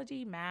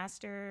psychology,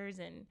 masters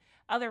and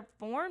other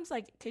forms.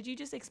 Like, could you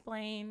just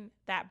explain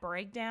that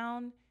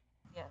breakdown?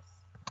 Yes.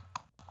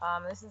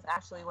 This is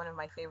actually one of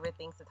my favorite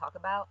things to talk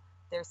about.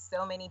 There's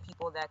so many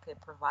people that could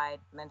provide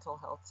mental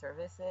health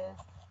services.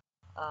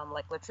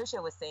 Like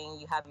Latricia was saying,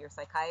 you have your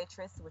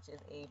psychiatrist, which is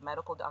a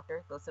medical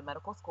doctor, goes to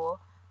medical school,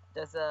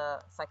 does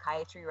a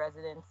psychiatry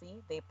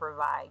residency. They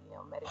provide,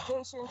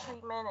 medication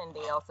treatment, and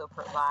they also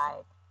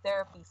provide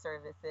therapy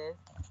services.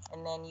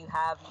 And then you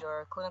have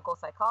your clinical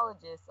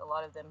psychologists, a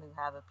lot of them who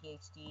have a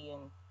PhD in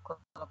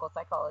clinical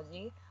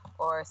psychology,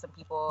 or some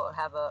people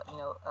have a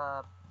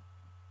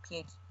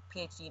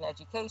PhD in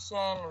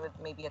education with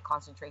maybe a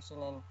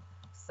concentration in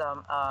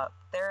some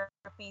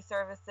therapy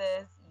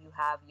services. You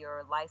have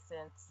your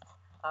licensed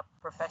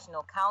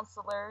professional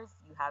counselors.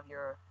 You have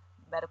your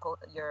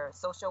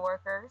social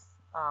workers,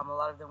 a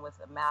lot of them with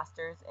a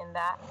master's in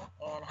that,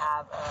 and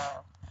have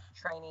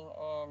training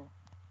in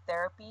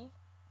therapy.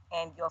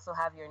 And you also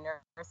have your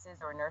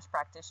nurses or nurse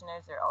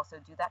practitioners that also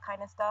do that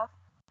kind of stuff.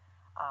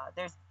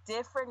 There's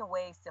different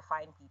ways to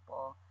find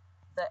people.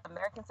 The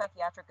American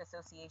Psychiatric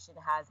Association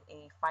has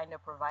a Find a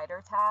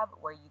Provider tab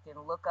where you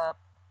can look up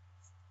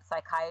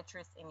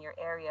psychiatrists in your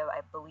area,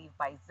 I believe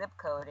by zip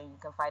code, and you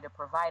can find a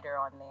provider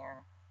on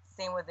there.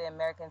 Same with the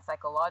American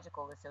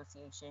Psychological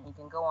Association. You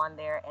can go on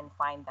there and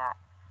find that.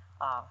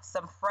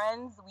 Some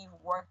friends we've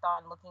worked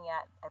on looking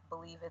at, I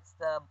believe it's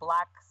the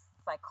Black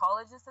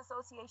Psychologists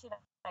Association.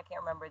 I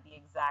can't remember the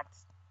exact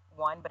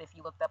one, but if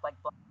you looked up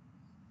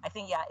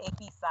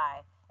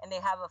APSI, and they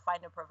have a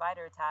Find a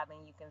Provider tab,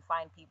 and you can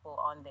find people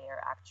on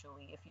there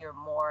actually if you're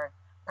more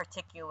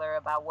particular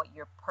about what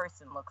your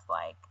person looks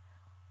like.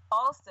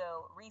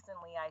 Also,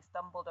 recently I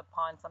stumbled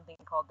upon something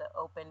called the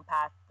Open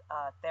Path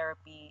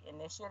Therapy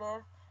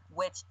Initiative,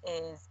 which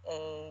is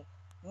a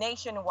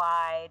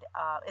nationwide,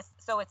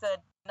 it's a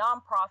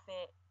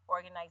nonprofit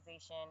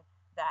organization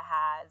that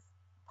has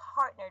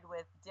partnered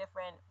with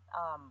different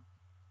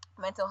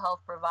mental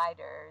health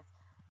providers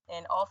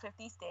in all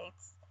 50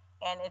 states.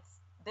 And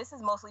this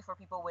is mostly for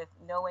people with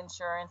no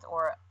insurance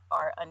or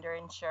are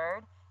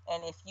underinsured.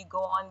 And if you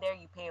go on there,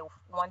 you pay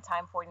a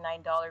one-time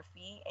 $49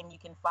 fee, and you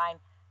can find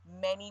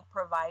many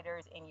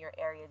providers in your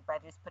area by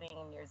just putting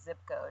in your zip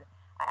code.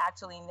 I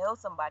actually know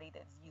somebody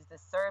that's used the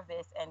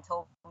service and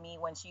told me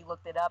when she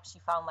looked it up, she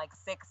found like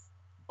 6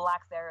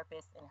 Black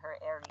therapists in her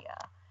area.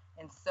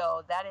 And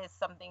so that is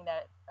something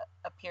that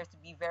appears to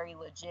be very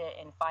legit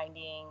in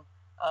finding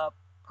a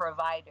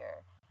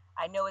provider.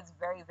 I know it's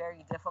very,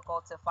 very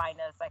difficult to find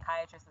a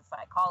psychiatrist and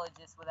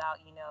psychologist without,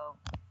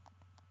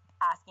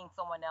 asking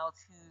someone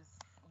else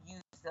who's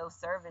used those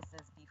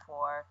services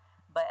before.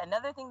 But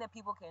another thing that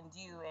people can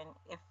do, and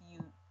if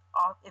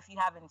you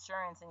have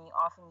insurance and you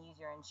often use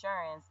your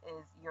insurance,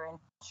 is your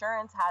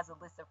insurance has a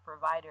list of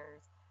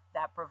providers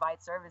that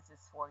provide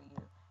services for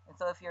you. And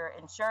so if your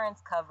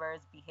insurance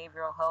covers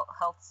behavioral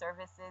health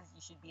services,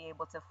 you should be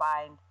able to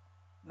find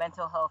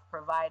mental health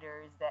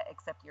providers that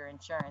accept your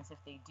insurance if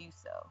they do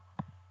so.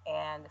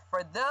 And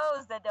for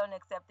those that don't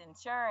accept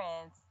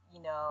insurance,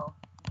 you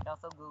can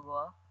also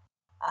Google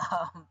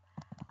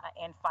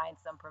and find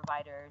some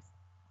providers.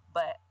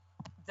 But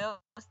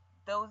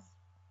those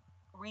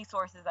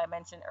resources I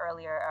mentioned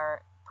earlier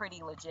are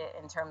pretty legit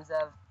in terms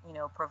of,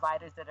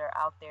 providers that are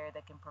out there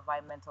that can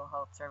provide mental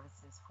health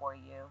services for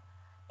you.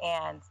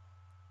 And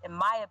in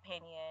my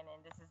opinion,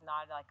 and this is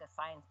not like a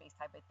science-based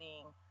type of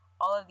thing,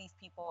 all of these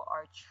people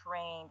are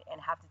trained and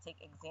have to take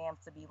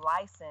exams to be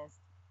licensed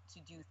to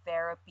do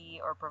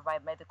therapy or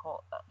provide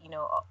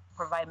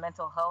provide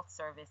mental health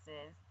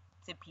services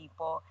to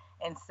people.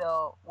 And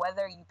so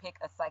whether you pick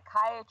a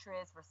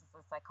psychiatrist versus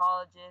a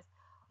psychologist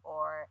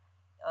or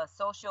a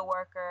social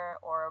worker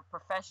or a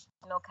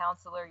professional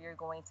counselor, you're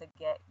going to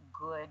get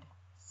good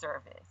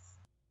service.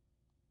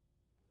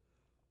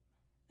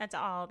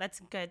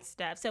 That's good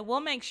stuff. So we'll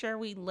make sure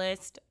we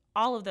list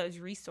all of those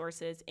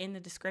resources in the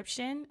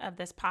description of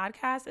this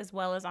podcast, as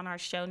well as on our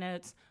show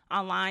notes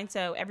online,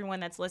 so everyone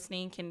that's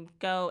listening can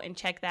go and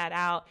check that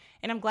out.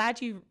 And I'm glad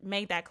you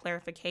made that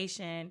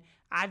clarification.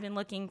 I've been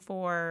looking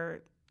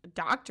for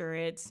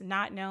doctorates,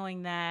 not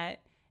knowing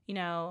that,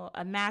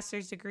 a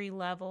master's degree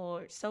level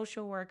or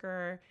social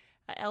worker,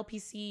 a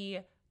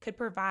LPC could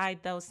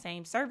provide those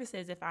same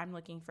services if I'm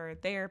looking for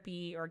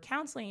therapy or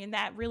counseling. And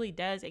that really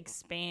does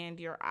expand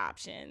your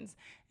options.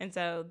 And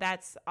so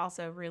that's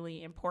also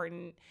really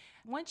important.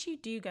 Once you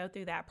do go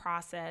through that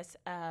process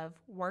of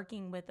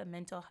working with a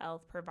mental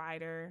health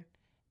provider,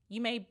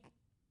 you may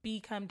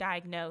become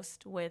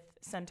diagnosed with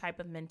some type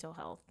of mental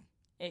health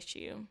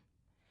issue.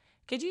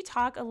 Could you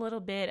talk a little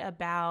bit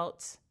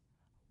about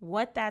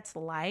what that's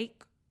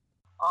like?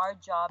 Our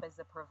job as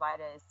a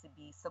provider is to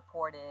be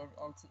supportive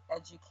and to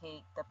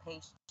educate the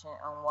patient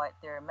on what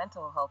their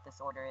mental health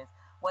disorder is.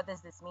 what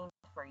does this mean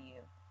for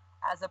you?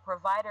 As a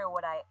provider,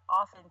 what I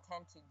often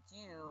tend to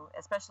do,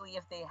 especially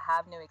if they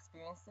have no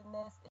experience in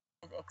this,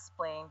 is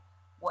explain,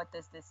 what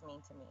does this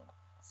mean to me?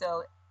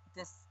 So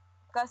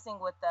discussing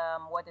with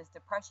them, what does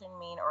depression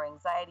mean, or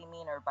anxiety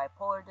mean, or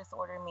bipolar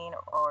disorder mean,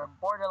 or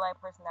borderline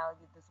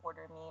personality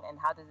disorder mean, and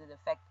how does it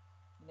affect,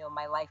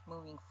 my life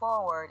moving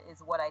forward, is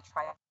what I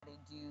try to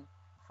do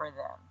for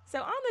them.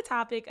 So on the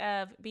topic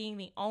of being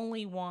the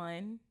only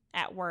one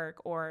at work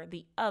or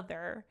the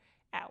other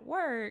at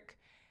work,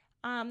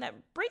 that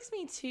brings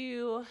me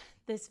to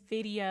this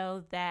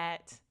video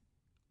that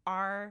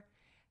our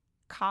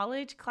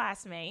college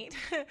classmate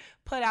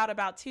put out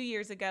about 2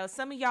 years ago.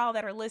 Some of y'all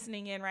that are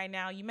listening in right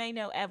now, you may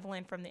know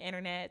Evelyn from the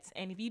internets.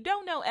 And if you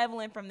don't know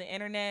Evelyn from the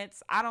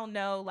internets, I don't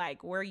know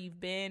like where you've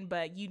been,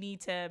 but you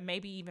need to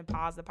maybe even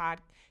pause the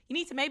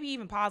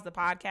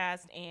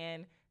podcast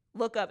and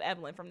look up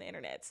Evelyn from the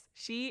internets.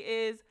 She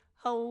is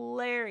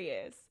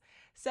hilarious.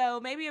 So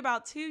maybe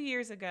about 2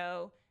 years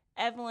ago,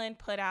 Evelyn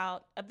put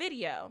out a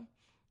video,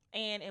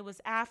 and it was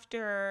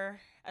after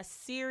a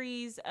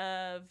series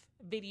of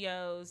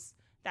videos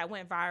that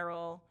went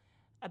viral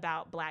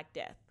about Black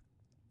Death.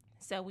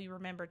 So we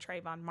remember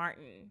Trayvon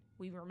Martin,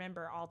 we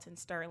remember Alton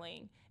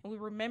Sterling, and we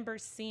remember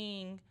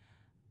seeing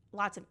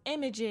lots of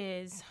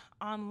images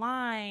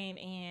online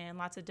and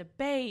lots of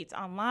debates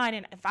online.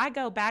 And if I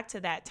go back to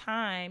that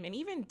time, and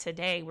even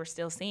today we're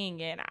still seeing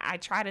it, I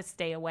try to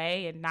stay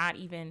away and not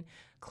even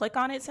click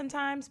on it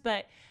sometimes.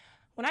 But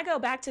when I go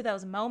back to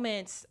those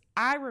moments,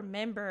 I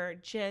remember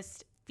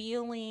just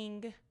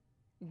feeling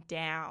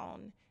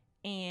down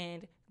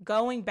and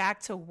going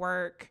back to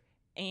work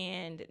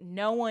and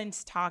no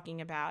one's talking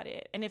about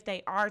it. And if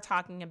they are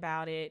talking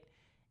about it,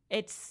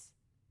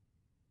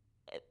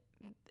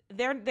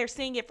 they're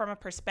seeing it from a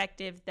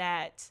perspective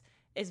that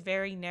is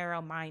very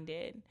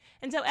narrow-minded.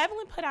 And so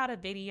Evelyn put out a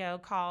video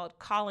called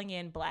Calling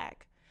in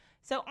Black.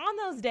 So on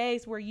those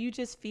days where you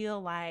just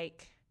feel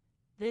like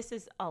this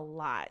is a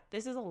lot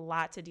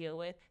to deal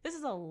with, this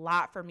is a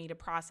lot for me to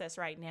process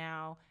right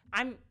now,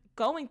 I'm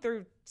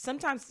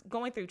sometimes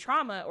going through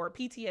trauma or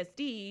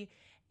PTSD,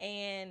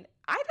 and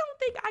I don't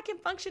think I can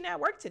function at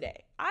work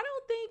today. I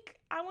don't think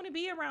I want to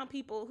be around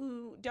people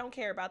who don't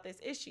care about this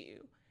issue.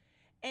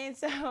 And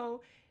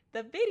so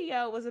the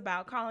video was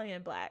about calling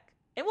in Black.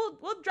 And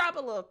we'll drop a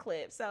little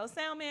clip. So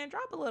sound man,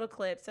 drop a little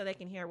clip so they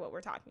can hear what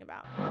we're talking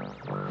about.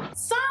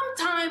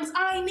 Sometimes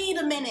I need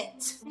a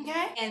minute,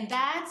 okay? And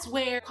that's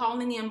where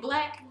calling in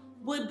Black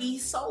would be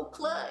so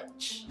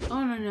clutch.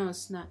 Oh, no,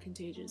 it's not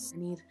contagious. I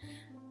need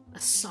a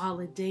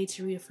solid day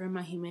to reaffirm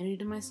my humanity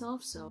to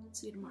myself, so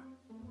see you tomorrow.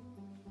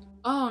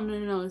 Oh,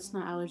 no, it's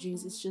not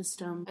allergies. It's just,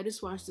 I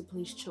just watched the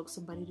police choke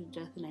somebody to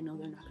death, and I know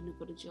they're not gonna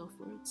go to jail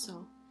for it,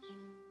 so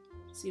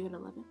see you at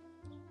 11.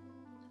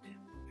 Okay,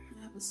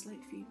 I have a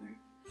slight fever.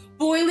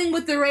 Boiling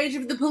with the rage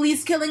of the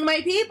police killing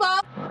my people!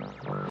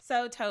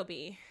 So,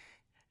 Toby,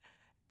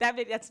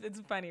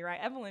 it's funny,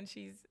 right? Evelyn,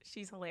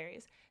 she's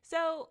hilarious.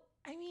 So,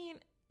 I mean,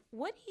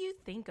 what do you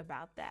think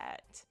about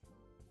that?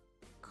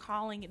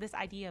 This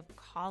idea of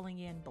calling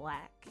in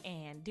Black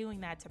and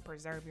doing that to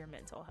preserve your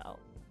mental health?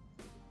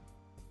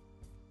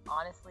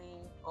 Honestly,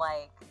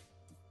 like,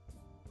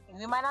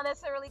 we might not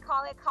necessarily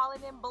call it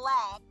calling in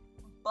Black,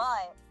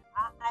 but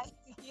I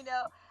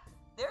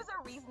there's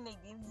a reason they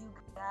give you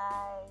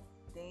guys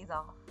days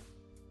off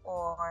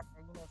or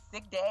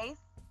sick days.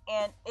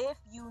 And if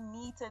you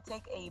need to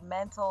take a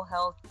mental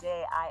health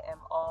day, I am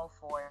all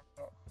for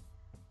it.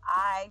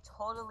 I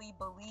totally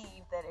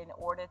believe that in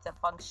order to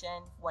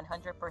function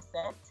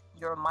 100%,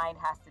 your mind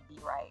has to be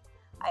right.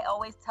 I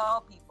always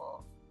tell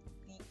people,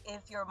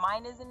 if your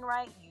mind isn't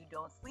right, you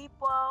don't sleep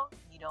well,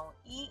 you don't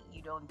eat,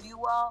 you don't do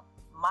well.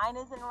 Mind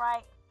isn't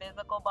right,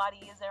 physical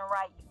body isn't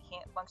right, you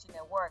can't function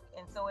at work.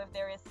 And so if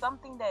there is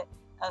something that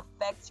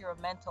affects your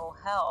mental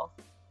health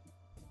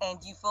and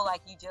you feel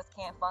like you just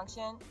can't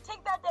function,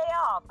 take that day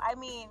off. I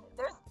mean,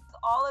 there's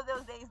all of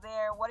those days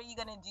there. What are you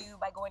going to do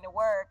by going to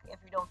work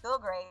if you don't feel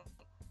great?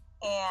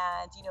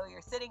 And, you're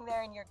sitting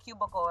there in your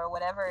cubicle or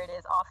whatever it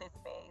is, office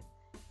space,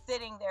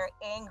 sitting there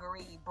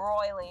angry,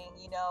 broiling,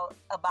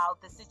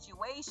 about the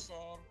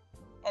situation,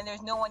 and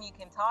there's no one you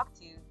can talk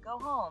to. Go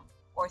home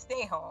or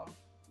stay home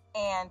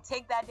and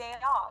take that day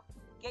off.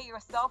 Get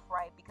yourself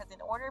right, because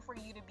in order for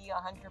you to be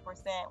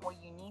 100% where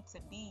you need to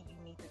be, you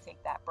need to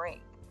take that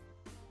break.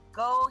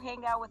 Go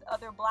hang out with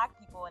other Black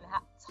people and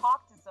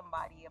talk to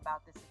somebody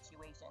about the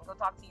situation. Go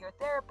talk to your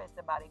therapist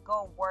about it.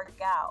 Go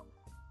work out.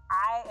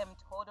 I am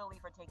totally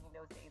for taking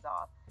those days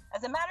off.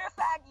 As a matter of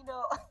fact, I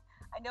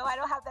know I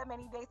don't have that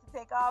many days to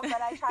take off,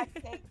 but I try to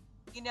take,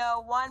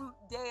 one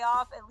day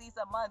off at least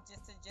a month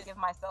just to give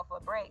myself a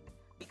break.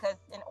 Because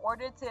in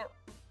order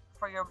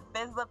for your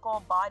physical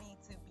body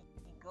to be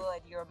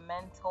good, your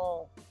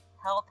mental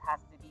health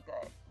has to be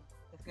good.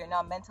 If you're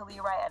not mentally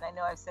right, and I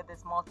know I've said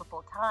this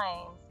multiple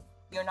times,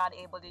 you're not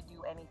able to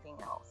do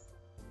anything else.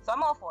 So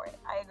I'm all for it.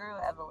 I agree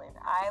with Evelyn.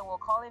 I will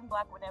call in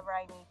Black whenever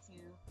I need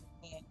to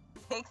and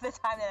take the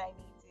time that I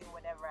need to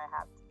whenever I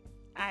have to.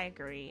 I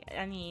agree.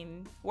 I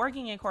mean,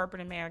 working in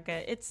corporate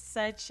America, it's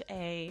such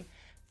a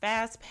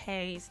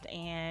fast-paced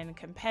and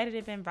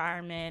competitive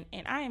environment,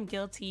 and I am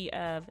guilty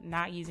of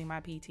not using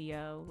my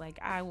PTO. Like,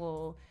 I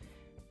will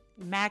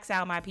max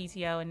out my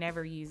PTO and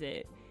never use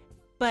it.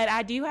 But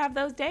I do have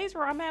those days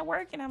where I'm at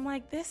work and I'm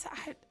like,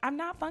 I'm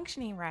not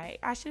functioning right.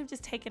 I should have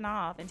just taken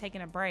off and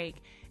taken a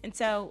break. And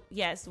so,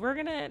 yes, we're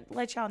going to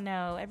let y'all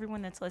know,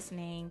 everyone that's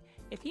listening,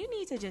 if you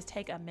need to just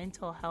take a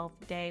mental health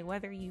day,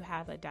 whether you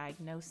have a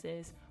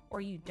diagnosis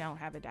or you don't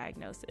have a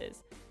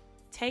diagnosis,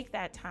 take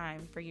that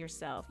time for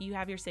yourself. You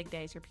have your sick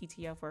days, your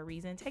PTO for a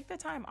reason. Take the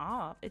time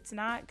off. It's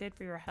not good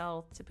for your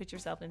health to put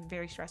yourself in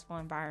very stressful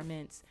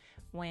environments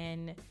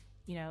when,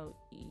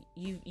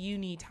 you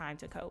need time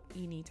to cope.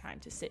 You need time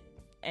to sit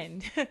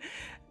and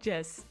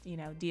just,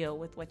 deal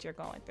with what you're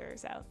going through.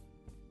 So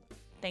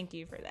thank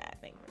you for that.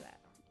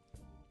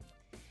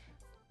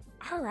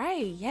 All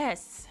right.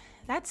 Yes,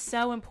 that's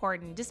so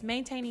important. Just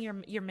maintaining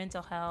your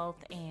mental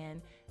health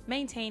and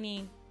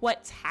maintaining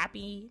what's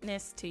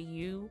happiness to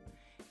you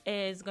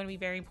is going to be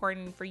very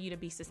important for you to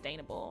be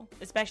sustainable,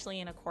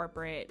 especially in a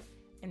corporate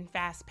and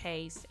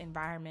fast-paced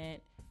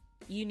environment.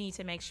 You need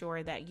to make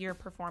sure that you're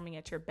performing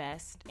at your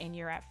best and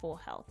you're at full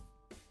health.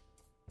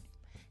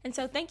 And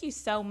so thank you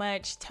so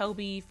much,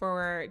 Toby,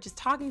 for just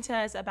talking to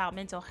us about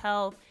mental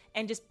health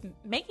and just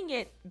making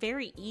it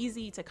very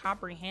easy to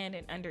comprehend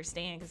and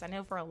understand. Because I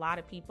know for a lot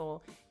of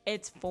people,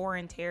 it's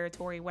foreign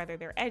territory, whether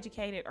they're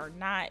educated or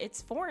not.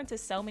 It's foreign to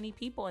so many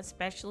people,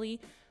 especially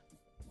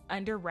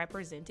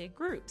underrepresented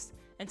groups.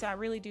 And so I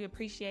really do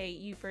appreciate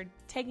you for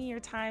taking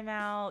your time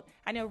out.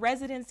 I know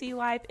residency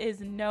life is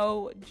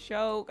no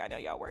joke. I know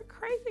y'all work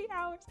crazy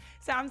hours.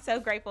 So I'm so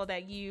grateful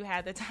that you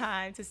had the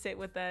time to sit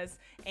with us,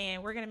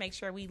 and we're going to make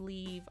sure we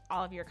leave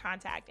all of your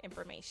contact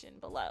information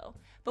below.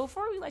 But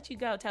before we let you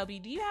go, Toby,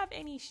 do you have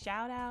any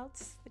shout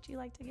outs that you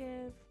like to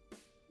give?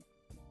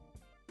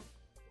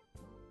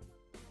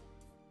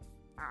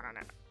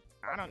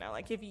 I don't know.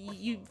 Like if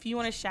you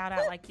want to shout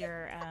out like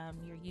your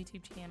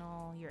YouTube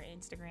channel, your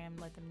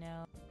Instagram, let them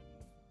know.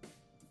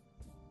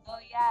 Oh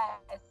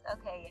yes.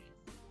 Okay.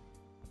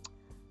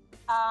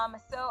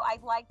 So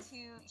I'd like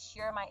to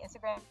share my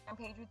Instagram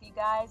page with you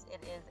guys.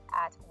 It is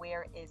at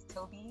Where Is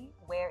Toby?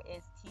 Where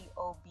is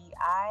Tobi?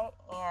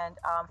 And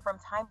from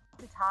time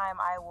to time,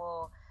 I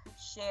will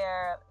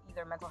share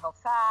either mental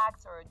health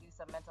facts or do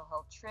some mental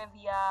health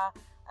trivia.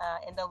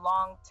 In the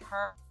long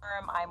term,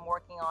 I'm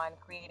working on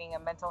creating a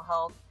mental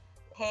health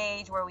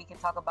page where we can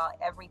talk about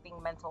everything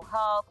mental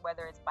health,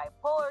 whether it's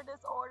bipolar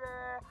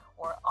disorder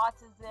or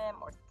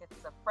autism or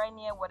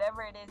schizophrenia,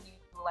 whatever it is you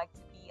like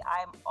to be.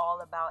 I'm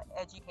all about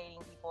educating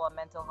people on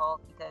mental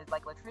health because,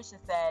 like Latricia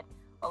said,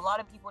 a lot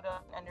of people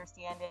don't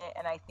understand it,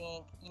 and I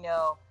think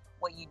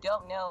what you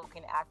don't know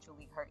can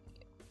actually hurt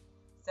you.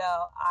 So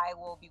I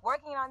will be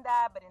working on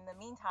that, but in the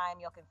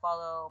meantime, y'all can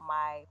follow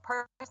my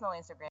personal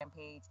Instagram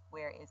page,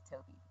 Where Is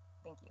Toby?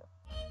 Thank you.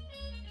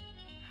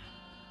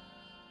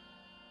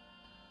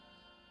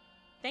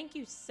 Thank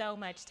you so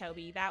much,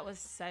 Toby. That was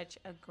such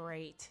a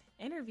great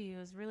interview.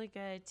 It was really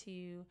good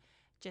to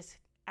just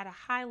at a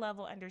high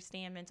level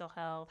understand mental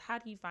health. How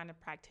do you find a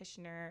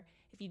practitioner?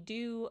 If you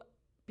do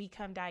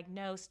become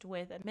diagnosed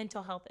with a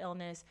mental health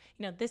illness,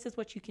 this is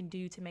what you can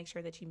do to make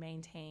sure that you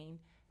maintain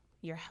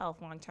your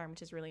health long term,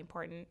 which is really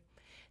important.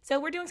 So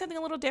we're doing something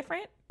a little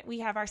different. We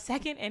have our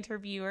second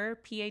interviewer,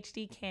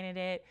 PhD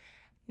candidate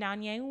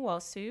Nanye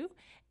Nwosu,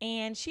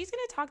 and she's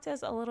going to talk to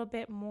us a little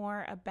bit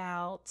more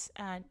about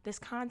this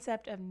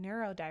concept of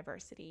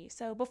neurodiversity.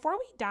 So before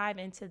we dive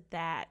into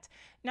that,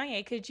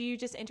 Nanye, could you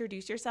just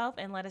introduce yourself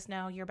and let us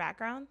know your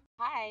background?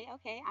 Hi,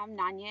 okay, I'm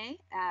Nanye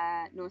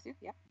Nwosu,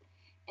 yep.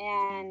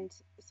 And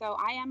so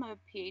I am a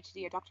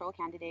PhD, a doctoral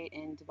candidate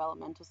in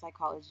developmental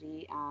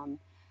psychology.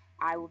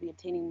 I will be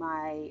obtaining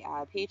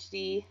my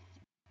PhD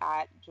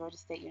at Georgia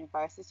State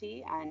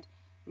University, and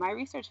my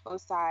research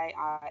foci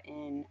are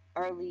in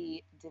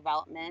early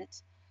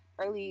development,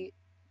 early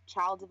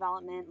child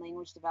development,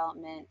 language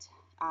development,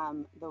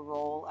 the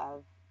role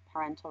of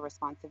parental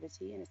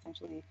responsivity, and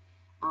essentially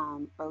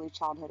early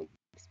childhood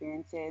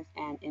experiences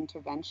and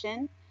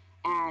intervention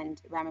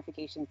and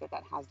ramifications that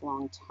has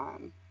long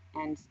term.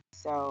 And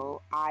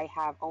so I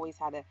have always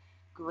had a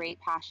great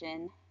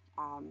passion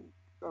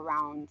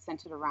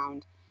centered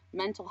around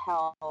mental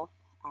health,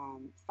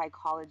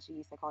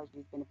 psychology. Psychology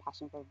has been a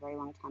passion for a very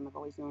long time. I've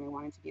always known I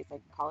wanted to be a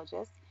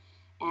psychologist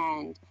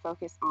and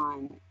focus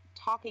on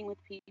talking with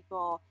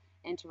people,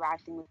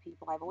 interacting with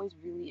people. I've always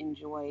really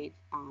enjoyed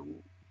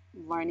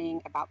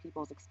learning about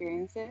people's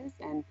experiences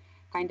and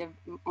kind of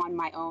on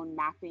my own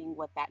mapping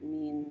what that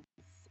means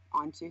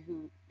onto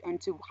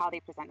how they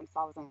present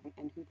themselves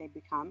and who they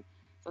become.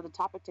 So the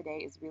topic today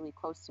is really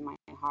close to my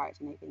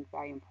heart and I think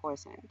very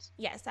important.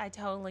 Yes, I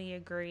totally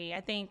agree. I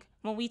think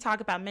when we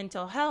talk about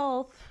mental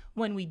health,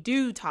 when we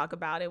do talk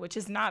about it, which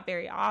is not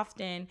very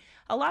often,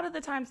 a lot of the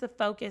times the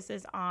focus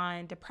is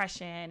on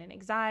depression and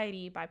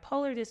anxiety,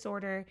 bipolar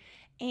disorder,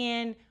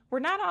 and we're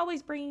not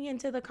always bringing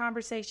into the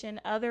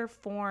conversation other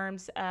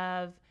forms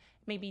of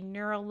maybe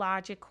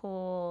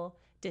neurological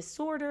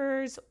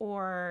disorders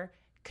or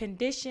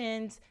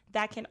conditions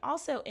that can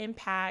also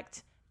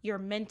impact your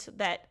mental,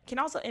 that can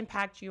also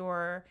impact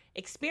your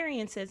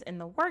experiences in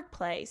the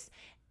workplace.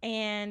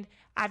 And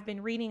I've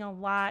been reading a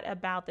lot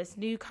about this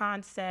new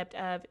concept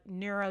of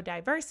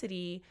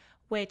neurodiversity,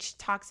 which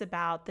talks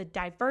about the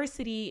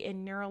diversity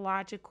in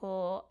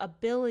neurological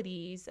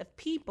abilities of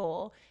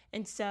people.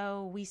 And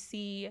so we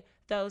see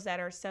those that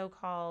are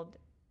so-called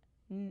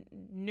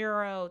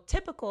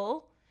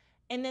neurotypical,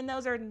 and then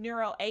those are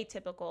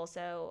neuroatypical.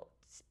 So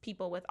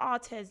people with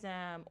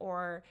autism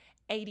or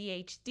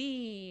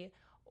ADHD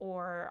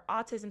or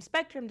autism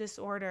spectrum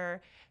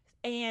disorder.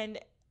 And,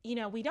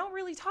 we don't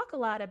really talk a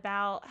lot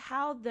about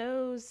how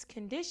those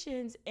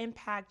conditions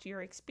impact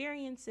your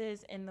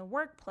experiences in the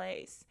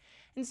workplace.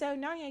 And so,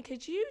 Nanya,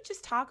 could you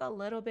just talk a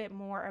little bit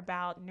more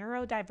about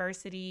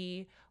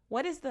neurodiversity?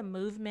 What is the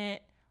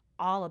movement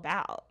all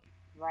about?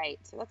 Right.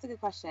 So that's a good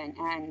question.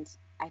 And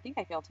I think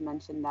I failed to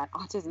mention that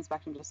autism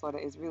spectrum disorder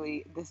is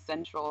really the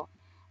central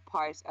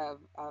part of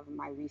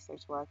my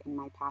research work and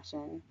my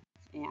passion.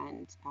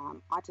 And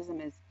autism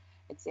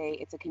it's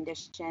a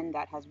condition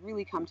that has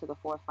really come to the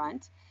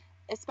forefront,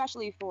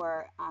 especially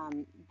for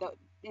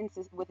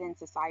within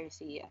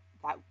society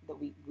that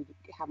we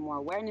have more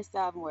awareness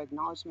of, more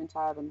acknowledgement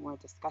of, and more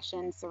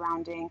discussion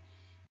surrounding.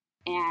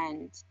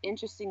 And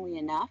interestingly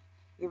enough,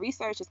 the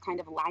research is kind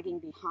of lagging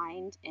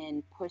behind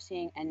in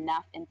putting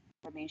enough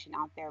information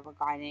out there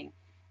regarding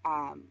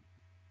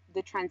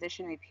the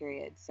transitionary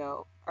period.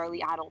 So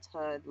early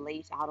adulthood,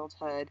 late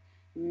adulthood,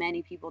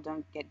 many people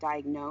don't get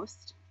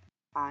diagnosed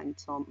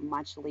until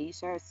much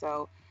later.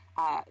 So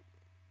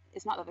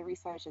it's not that the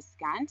research is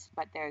scant,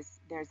 but there's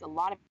a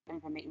lot of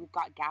information. We've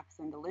got gaps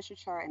in the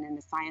literature and in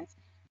the science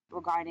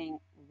regarding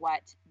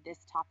what this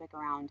topic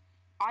around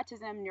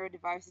autism,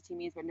 neurodiversity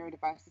means, but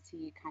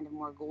neurodiversity kind of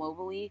more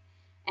globally.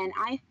 And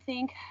I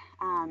think,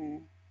 I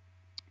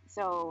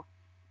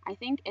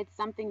think it's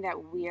something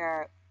that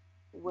we're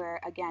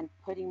again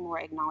putting more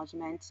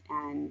acknowledgement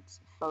and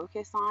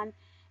focus on,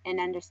 and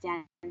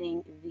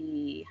understanding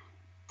the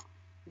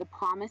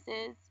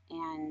promises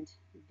and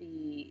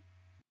the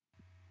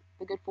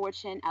good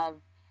fortune of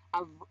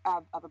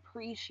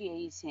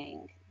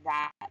appreciating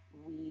that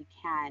we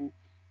can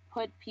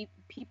put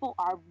people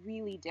are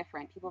really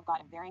different. People have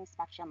got a varying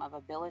spectrum of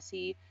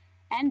ability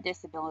and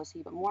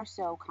disability, but more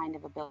so kind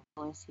of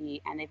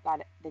ability, and they've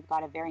got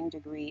a varying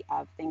degree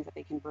of things that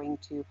they can bring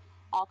to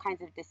all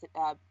kinds of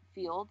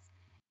fields,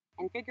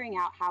 and figuring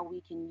out how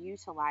we can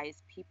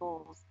utilize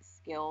people's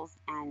skills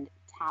and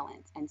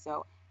talents. And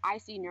so I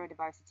see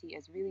neurodiversity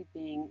as really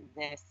being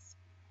this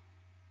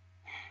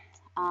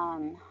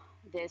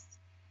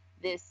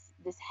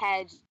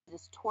hedge,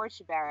 this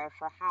torchbearer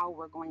for how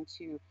we're going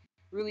to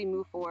really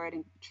move forward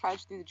and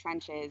trudge through the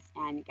trenches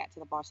and get to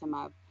the bottom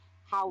of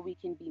how we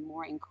can be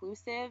more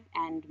inclusive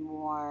and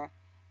more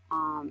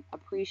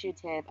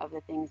appreciative of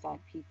the things that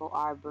people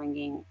are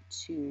bringing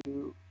to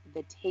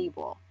the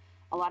table.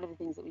 A lot of the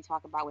things that we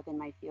talk about within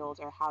my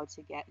field are how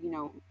to get,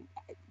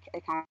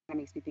 it kind of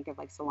makes me think of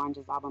like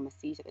Solange's album, A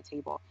Seat at the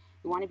Table.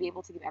 We want to be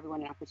able to give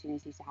everyone an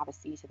opportunity to have a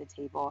seat at the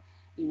table,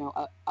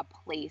 a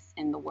place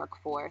in the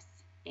workforce,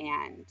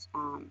 and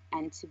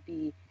to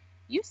be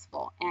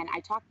useful. And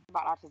I talk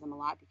about autism a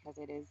lot because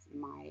it is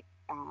my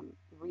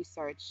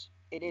research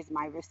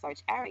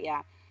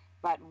area.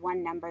 But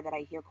one number that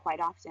I hear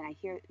quite often, I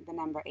hear the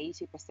number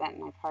 80%,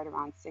 and I've heard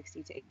around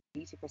 60 to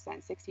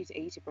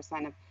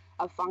 80%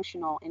 of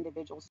functional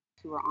individuals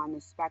who are on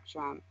the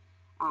spectrum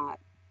are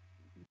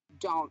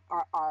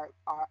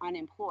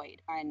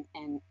unemployed and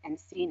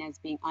seen as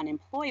being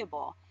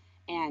unemployable.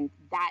 And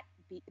that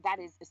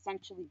is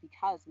essentially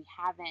because we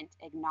haven't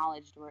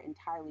acknowledged or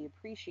entirely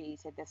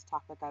appreciated this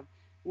topic of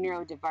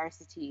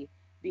neurodiversity,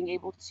 being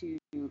able to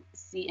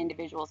see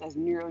individuals as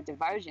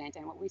neurodivergent.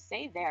 And what we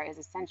say there is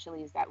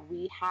essentially is that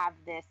we have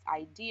this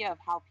idea of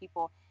how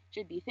people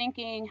should be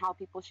thinking, how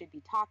people should be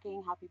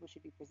talking, how people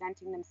should be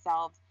presenting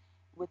themselves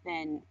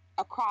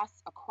across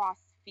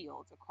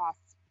fields, across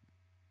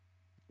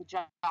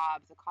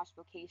jobs, across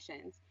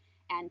vocations.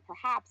 And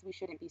perhaps we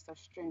shouldn't be so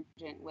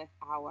stringent with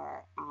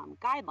our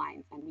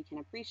guidelines, and we can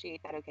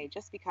appreciate that, okay,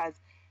 just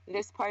because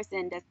this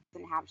person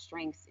doesn't have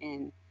strengths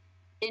in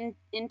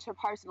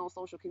interpersonal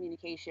social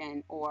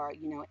communication, or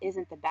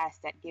isn't the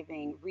best at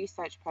giving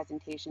research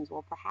presentations,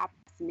 well, perhaps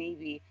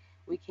maybe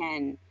we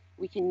can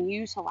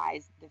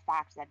utilize the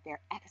fact that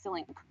they're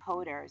excellent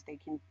coders. They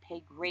can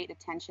pay great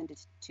attention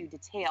to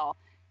detail.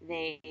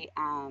 They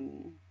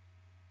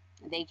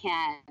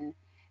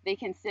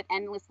can sit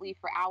endlessly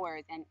for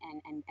hours and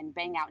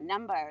bang out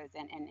numbers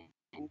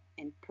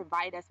and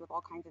provide us with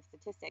all kinds of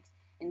statistics,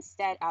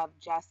 instead of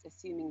just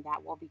assuming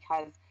that, well,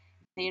 because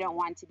they don't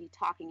want to be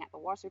talking at the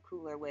water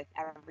cooler with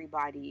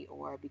everybody,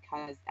 or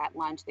because at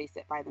lunch they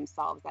sit by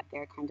themselves, that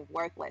they're kind of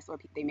worthless, or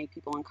they make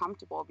people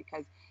uncomfortable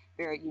because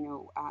they're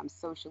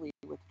socially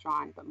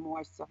withdrawn. But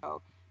more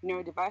so,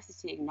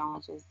 neurodiversity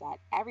acknowledges that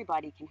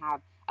everybody can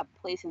have a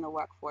place in the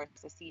workforce,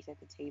 a seat at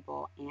the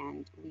table,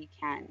 and we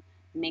can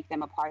make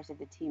them a part of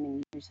the team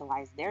and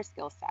utilize their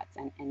skill sets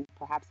and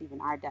perhaps even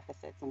our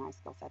deficits and our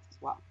skill sets as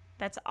well.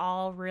 That's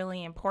all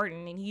really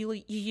important. And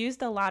you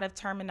used a lot of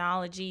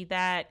terminology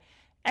that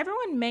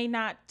everyone may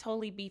not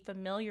totally be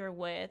familiar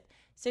with.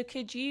 So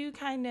could you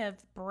kind of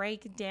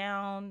break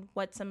down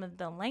what some of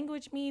the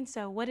language means?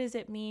 So what does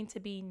it mean to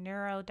be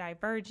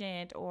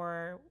neurodivergent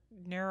or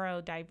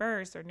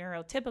neurodiverse or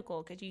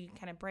neurotypical? Could you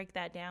kind of break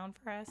that down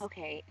for us?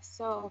 Okay,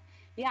 so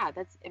yeah,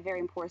 that's a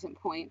very important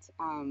point.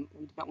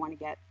 We don't want to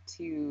get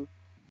too,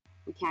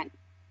 we can't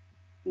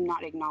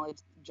not acknowledge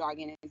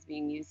jargon is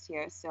being used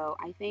here. So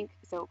I think,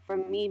 so for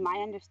me,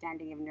 my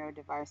understanding of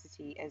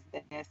neurodiversity is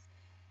that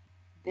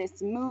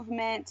this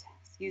movement,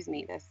 this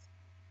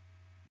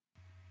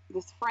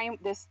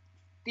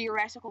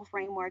theoretical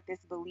framework, this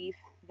belief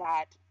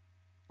that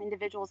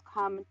individuals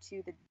come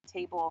to the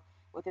table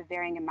with a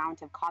varying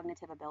amount of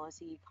cognitive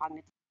ability,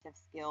 cognitive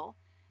skill,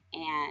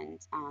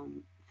 and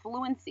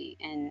fluency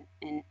in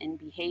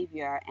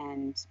behavior,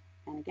 and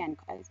again,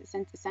 it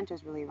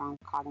centers really around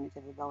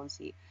cognitive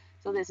ability.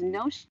 So this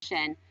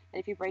notion that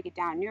if you break it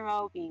down,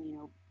 neuro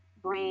being,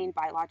 brain,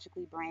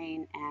 biologically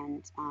brain,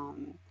 and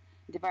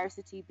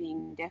diversity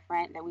being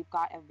different, that we've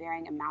got a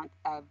varying amount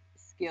of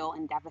skill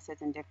and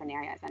deficits in different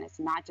areas. And it's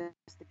not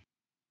just the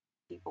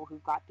people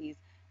who've got these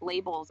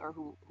labels or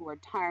who are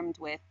termed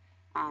with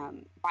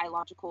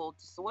biological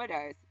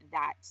disorders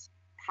that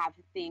have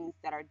things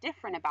that are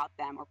different about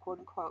them or quote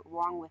unquote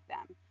wrong with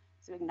them.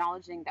 So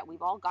acknowledging that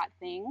we've all got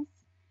things,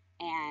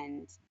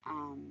 and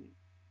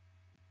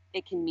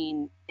it can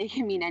mean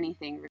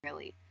anything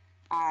really.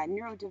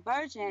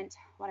 Neurodivergent,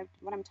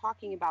 what I'm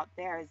talking about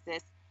there is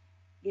this,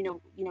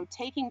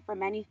 taking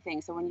from anything.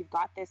 So when you've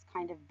got this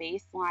kind of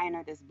baseline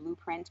or this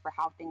blueprint for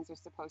how things are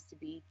supposed to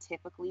be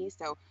typically,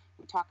 so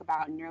we talk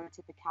about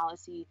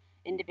neurotypicality,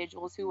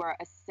 individuals who are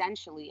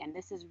essentially, and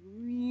this is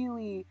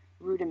really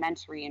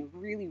rudimentary and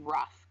really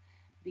rough,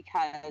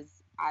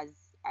 because as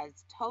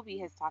Toby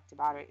has talked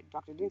about, or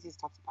Dr. Dunsi has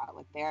talked about,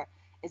 like there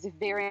is a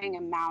varying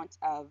amount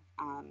of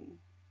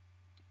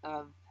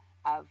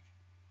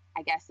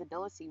I guess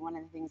ability. One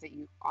of the things that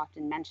you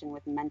often mention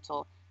with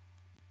mental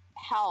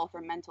health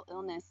or mental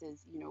illness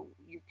is,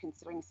 you're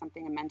considering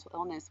something a mental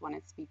illness when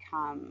it's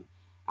become,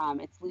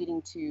 it's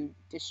leading to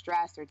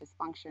distress or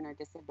dysfunction or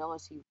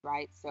disability,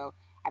 right? So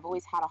I've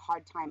always had a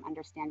hard time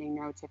understanding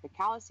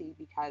neurotypicality,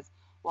 because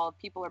while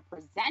people are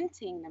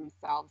presenting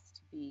themselves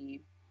to be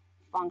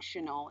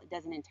functional, it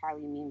doesn't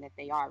entirely mean that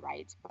they are,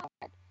 right?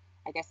 But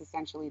I guess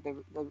essentially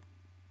the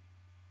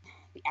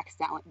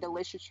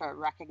literature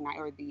recognize,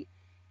 or the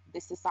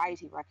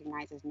society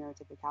recognizes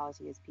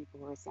neurotypicality as people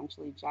who are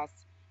essentially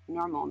just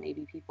normal,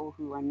 maybe people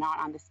who are not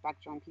on the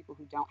spectrum, people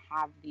who don't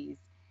have these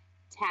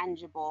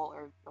tangible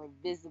or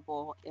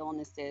visible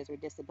illnesses or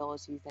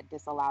disabilities that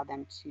disallow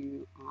them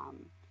to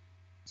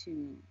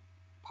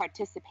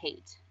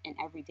participate in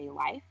everyday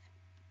life.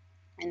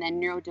 And then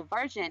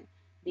neurodivergent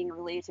being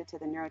related to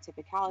the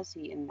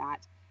neurotypicality in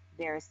that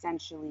they're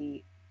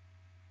essentially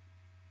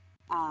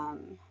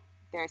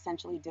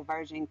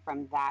diverging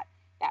from that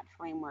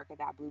framework or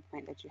that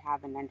blueprint that you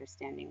have in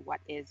understanding what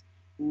is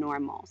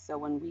normal. So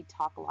when we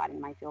talk a lot in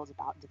my field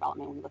about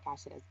development, we look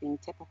at it as being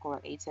typical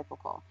or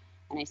atypical.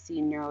 And I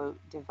see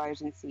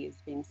neurodivergency as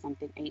being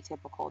something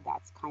atypical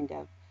that's kind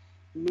of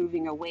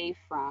moving away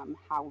from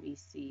how we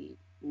see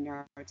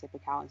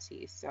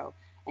neurotypicality. So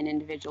an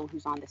individual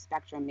who's on the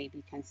spectrum may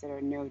be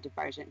considered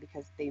neurodivergent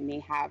because they may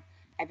have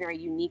a very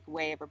unique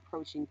way of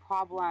approaching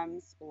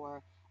problems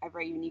or a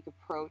very unique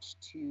approach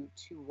to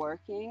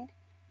working,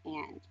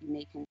 and you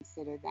may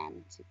consider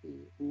them to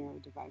be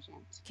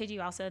neurodivergent. Could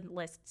you also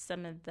list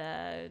some of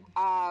the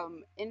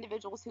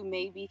individuals who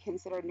may be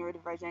considered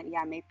neurodivergent?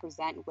 Yeah, may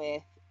present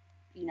with,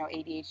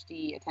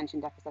 ADHD,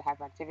 attention deficit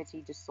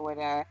hyperactivity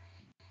disorder.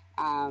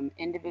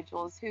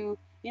 Individuals who,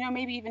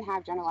 maybe even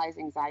have generalized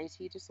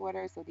anxiety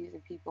disorder. So these are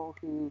people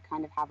who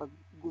kind of have a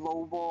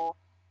global,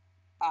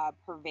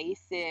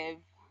 pervasive,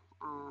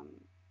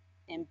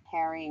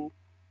 impairing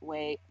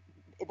way,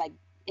 like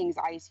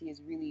anxiety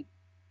is really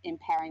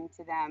impairing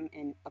to them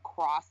in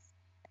across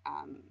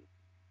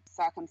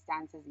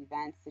circumstances,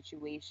 events,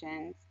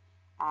 situations.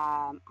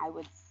 I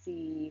would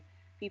see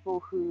people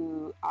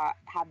who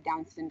have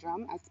Down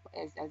syndrome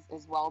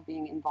as well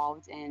being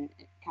involved in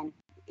kind of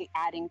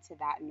adding to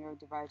that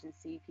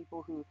neurodivergency.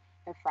 People who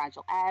have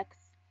Fragile X.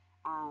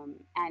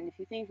 And if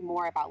you think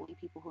more about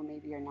people who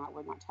maybe we're not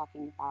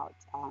talking about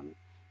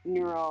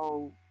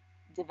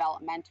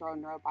neurodevelopmental or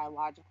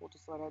neurobiological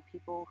disorder,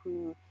 people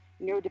who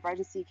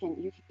neurodivergency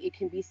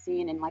can be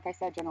seen in, like I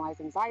said,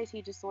 generalized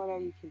anxiety disorder.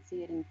 You can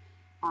see it in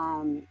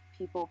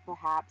people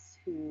perhaps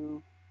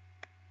who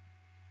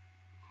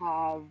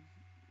have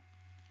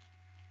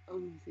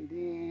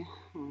OCD,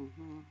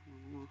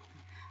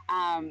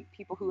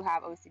 people who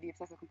have OCD,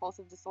 obsessive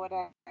compulsive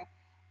disorder,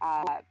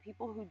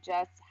 people who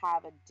just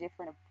have a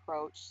different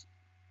approach,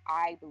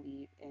 I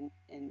believe, in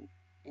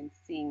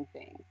seeing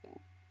things and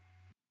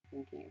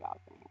thinking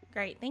about things.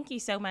 Great. Thank you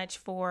so much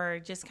for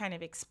just kind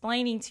of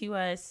explaining to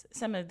us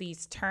some of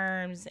these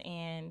terms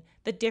and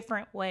the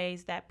different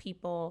ways that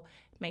people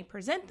may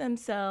present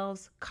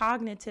themselves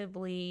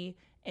cognitively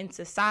in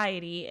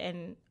society.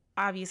 And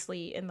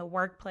obviously in the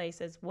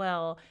workplace as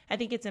well. I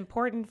think it's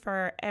important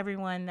for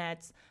everyone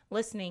that's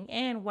listening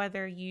in,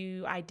 whether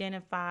you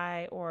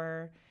identify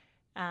or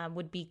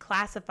would be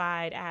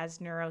classified as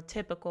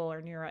neurotypical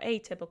or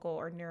neuroatypical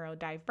or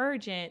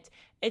neurodivergent.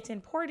 It's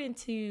important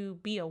to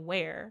be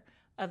aware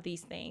of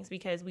these things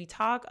because we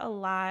talk a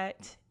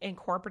lot in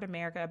corporate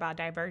America about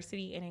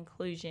diversity and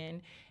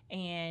inclusion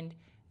and,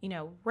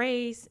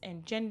 race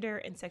and gender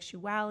and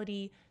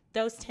sexuality.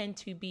 Those tend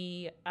to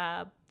be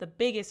the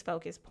biggest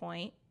focus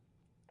point.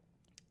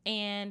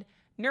 And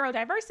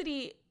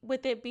neurodiversity,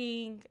 with it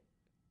being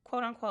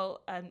quote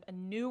unquote a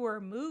newer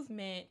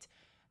movement,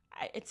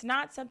 it's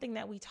not something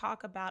that we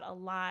talk about a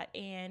lot.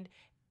 And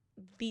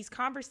these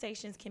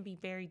conversations can be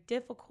very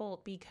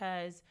difficult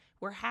because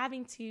we're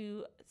having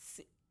to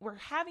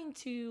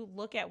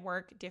look at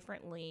work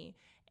differently,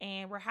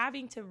 and we're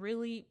having to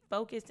really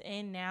focus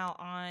in now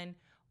on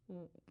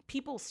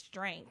people's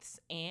strengths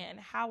and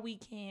how we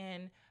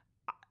can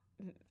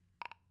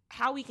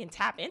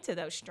tap into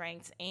those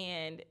strengths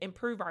and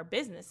improve our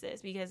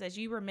businesses. Because as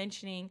you were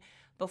mentioning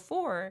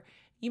before,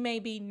 you may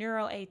be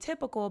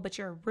neuroatypical, but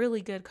you're a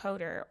really good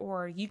coder,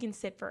 or you can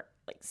sit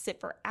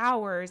for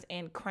hours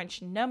and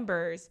crunch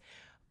numbers,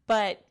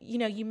 but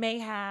you may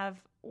have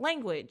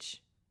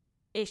language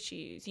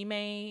issues. You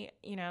may,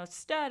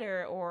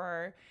 stutter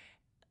or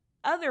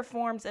other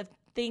forms of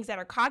things that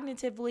are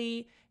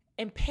cognitively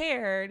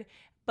impaired,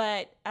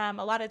 but a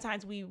lot of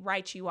times we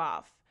write you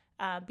off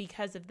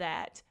because of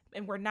that.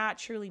 And we're not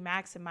truly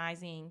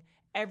maximizing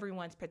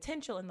everyone's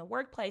potential in the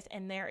workplace.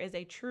 And there is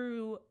a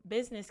true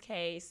business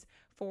case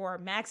for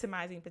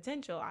maximizing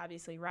potential,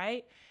 obviously,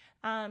 right?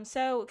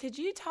 So could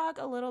you talk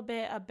a little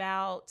bit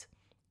about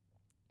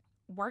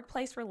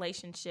workplace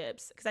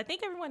relationships? Because I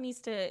think everyone needs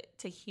to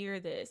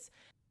hear this.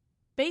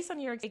 Based on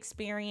your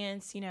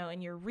experience,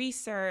 in your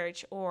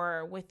research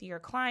or with your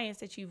clients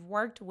that you've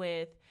worked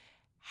with,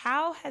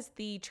 how has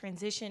the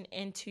transition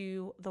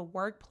into the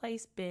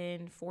workplace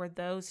been for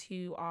those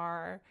who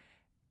are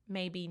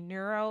maybe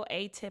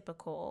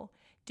neuroatypical?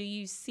 Do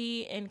you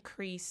see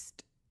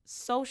increased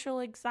social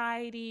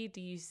anxiety?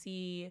 Do you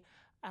see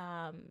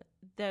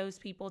those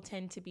people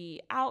tend to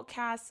be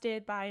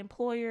outcasted by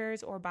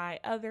employers or by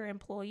other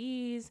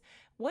employees?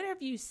 What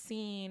have you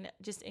seen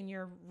just in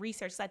your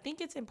research? So I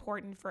think it's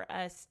important for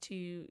us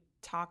to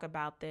talk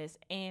about this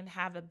and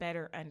have a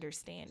better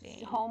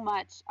understanding. So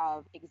much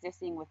of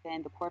existing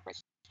within the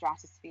corporate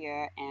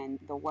stratosphere and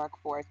the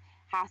workforce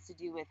has to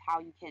do with how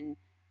you can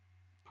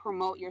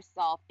promote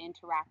yourself,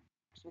 interact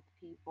with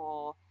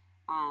people,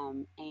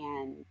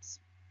 and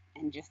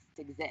just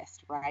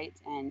exist, right?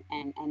 And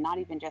not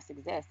even just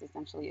exist.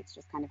 Essentially, it's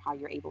just kind of how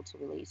you're able to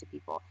relate to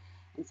people.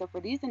 And so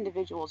for these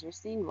individuals, you're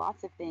seeing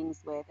lots of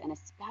things with, and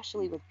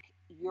especially with,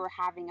 you're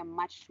having a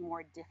much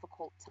more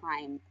difficult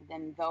time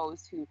than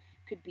those who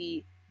could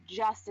be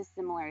just as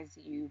similar as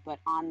you, but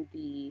on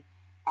the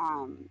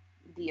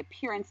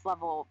appearance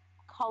level,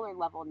 color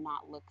level,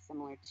 not look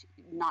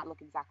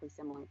exactly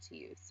similar to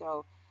you.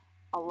 So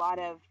a lot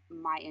of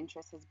my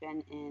interest has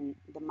been in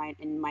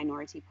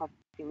minority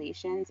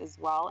populations as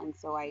well, and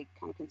so I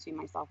kind of consume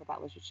myself with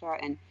that literature.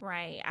 And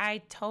right,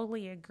 I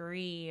totally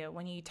agree.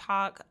 When you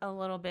talk a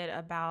little bit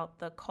about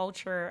the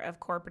culture of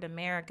corporate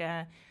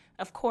America,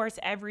 of course,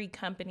 every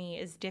company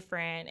is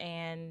different,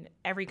 and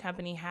every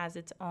company has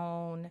its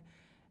own,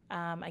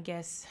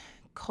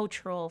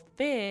 cultural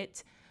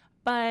fit,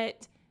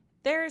 but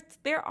there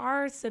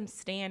are some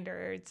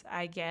standards,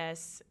 I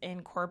guess,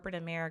 in corporate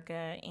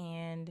America,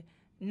 and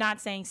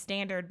not saying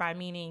standard by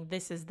meaning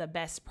this is the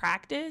best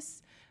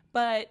practice,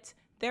 but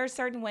there are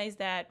certain ways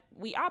that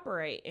we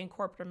operate in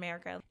corporate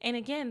America. And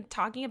again,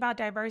 talking about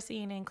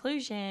diversity and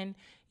inclusion,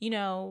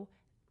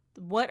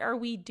 what are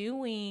we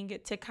doing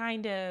to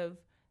kind of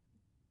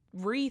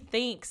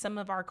rethink some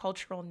of our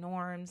cultural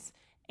norms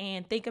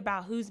and think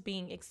about who's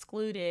being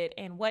excluded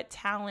and what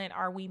talent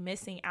are we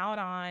missing out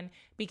on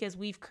because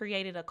we've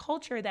created a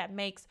culture that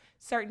makes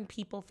certain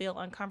people feel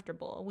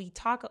uncomfortable. We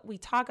talk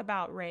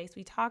about race,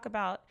 we talk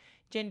about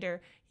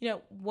gender,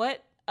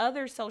 what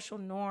other social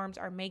norms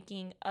are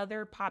making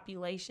other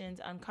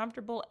populations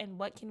uncomfortable, and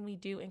what can we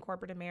do in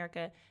corporate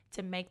America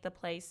to make the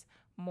place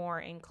more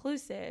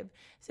inclusive?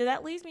 So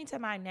that leads me to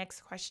my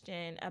next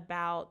question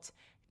about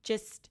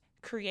just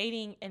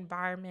creating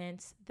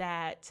environments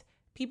that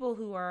people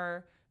who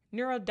are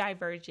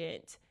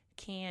neurodivergent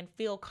can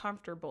feel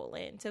comfortable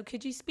in. So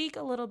could you speak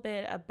a little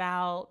bit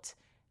about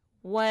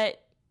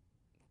what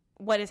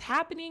is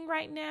happening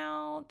right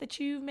now that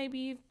you've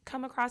maybe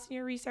come across in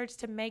your research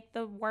to make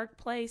the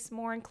workplace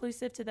more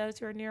inclusive to those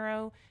who are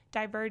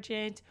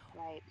neurodivergent?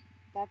 Right.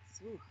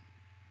 That's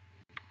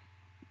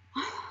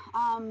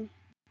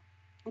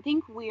I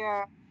think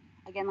we're,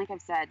 again, like I've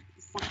said,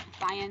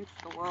 science,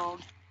 the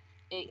world,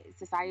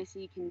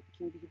 society can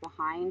be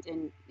behind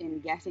in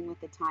guessing with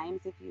the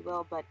times, if you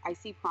will, but I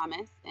see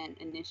promise and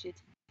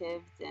initiatives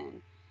and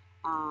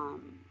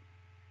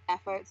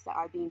efforts that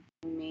are being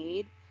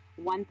made.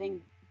 A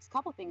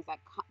couple things that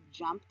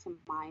jump to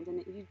mind,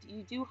 and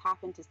you do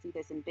happen to see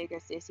this in bigger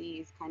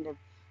cities, kind of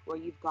where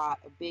you've got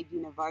a big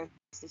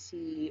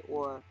university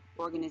or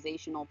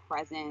organizational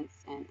presence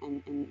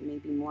and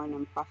maybe more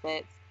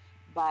nonprofits.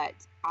 But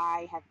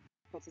I have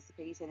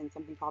participated in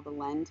something called the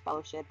LEND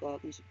Fellowship, the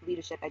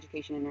Leadership,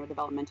 Education, and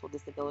Neurodevelopmental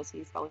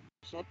Disabilities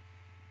Fellowship,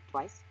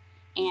 twice.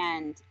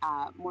 And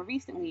more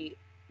recently,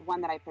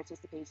 one that I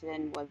participated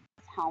in was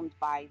helmed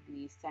by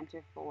the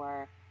Center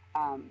for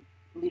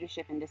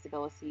Leadership and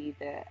Disability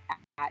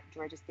at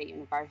Georgia State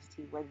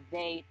University, where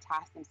they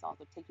tasked themselves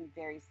with taking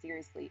very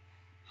seriously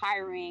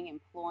hiring,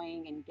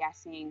 employing, and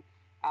getting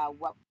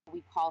what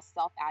we call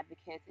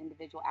self-advocates,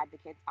 individual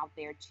advocates out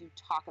there to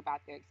talk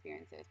about their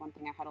experiences. One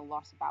thing I had a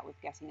lot about was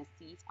getting a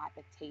seat at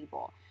the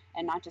table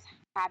and not just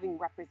having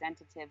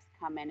representatives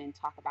come in and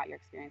talk about your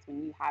experience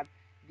when you have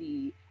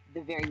the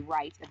very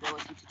right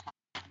ability to talk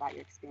about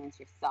your experience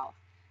yourself.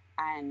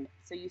 And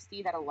so you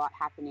see that a lot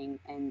happening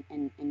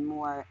in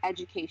more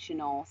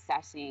educational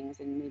settings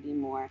and maybe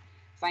more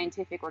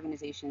scientific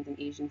organizations and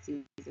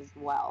agencies as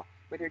well,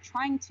 where they're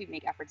trying to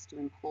make efforts to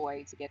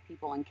employ, to get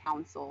people in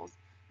councils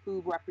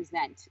who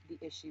represent the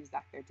issues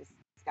that they're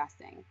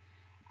discussing.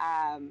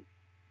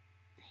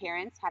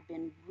 Parents have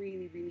been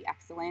really, really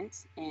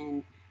excellent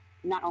in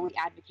not only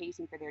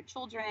advocating for their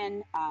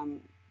children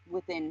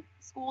within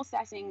school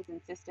settings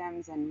and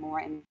systems and more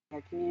in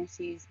their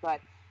communities, but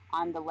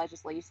on the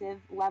legislative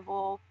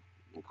level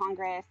in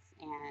Congress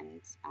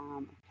and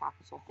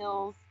Capitol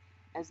Hills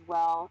as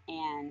well.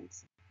 And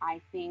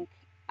I think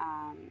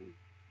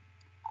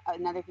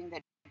another thing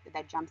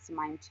that jumps to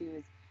mind too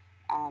is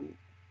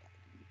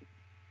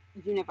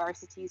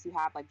universities who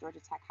have, like Georgia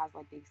Tech has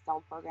like the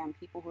Excel program,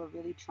 people who are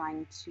really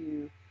trying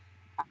to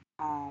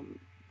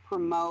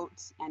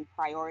promote and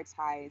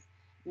prioritize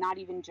not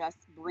even just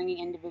bringing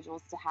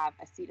individuals to have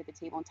a seat at the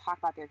table and talk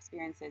about their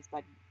experiences,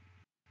 but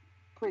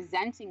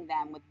presenting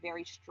them with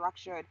very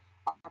structured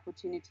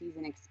opportunities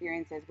and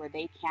experiences where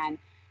they can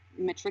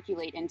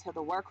matriculate into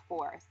the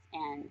workforce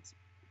and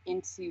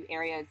into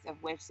areas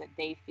of which that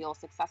they feel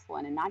successful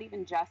in, and not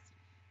even just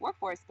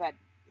workforce, but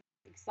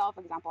Excel, for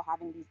example,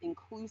 having these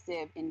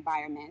inclusive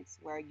environments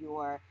where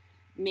you're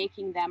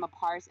making them a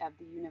part of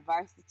the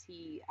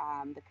university,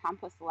 the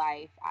campus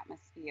life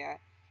atmosphere,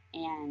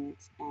 and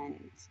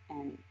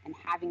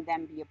having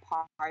them be a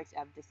part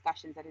of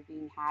discussions that are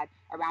being had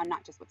around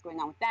not just what's going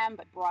on with them,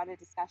 but broader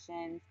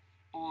discussions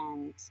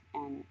and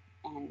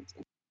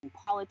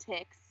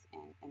politics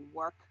and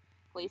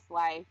workplace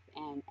life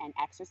and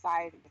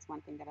exercise. That's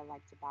one thing that I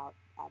liked about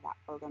that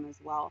program as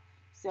well.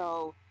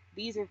 So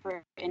these are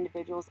for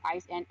individuals.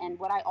 And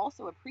what I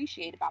also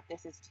appreciate about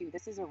this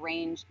is a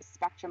range, a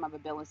spectrum of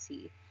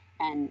ability,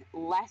 and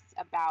less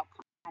about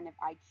kind of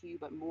IQ,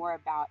 but more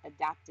about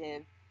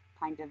adaptive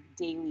kind of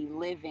daily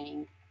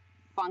living,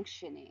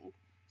 functioning.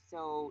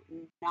 So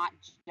not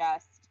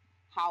just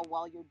how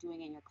well you're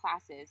doing in your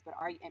classes, but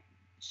are you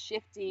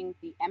shifting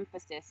the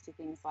emphasis to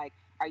things like,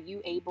 are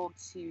you able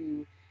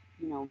to,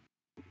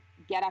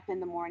 get up in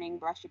the morning,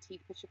 brush your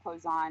teeth, put your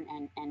clothes on,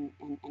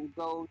 and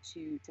go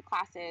to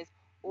classes?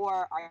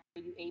 Or are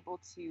you able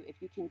to, if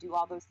you can do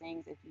all those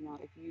things, if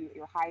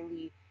you're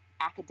highly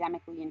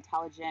academically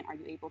intelligent, are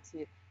you able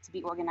to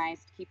be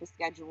organized, keep a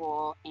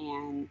schedule,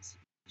 and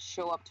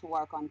show up to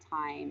work on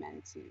time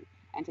and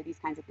to these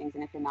kinds of things?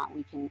 And if you're not,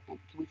 we can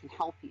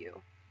help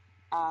you.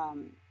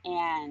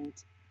 And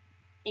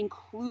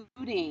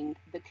including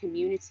the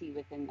community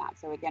within that.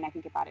 So again, I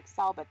think about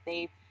Excel, but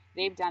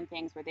they've done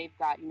things where they've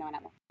got, in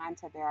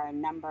Atlanta, there are a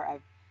number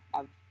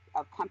of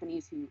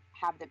companies who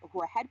are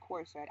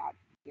headquartered out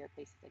here,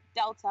 places like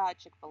Delta,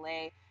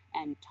 Chick-fil-A,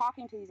 and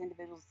talking to these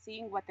individuals,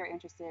 seeing what they're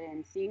interested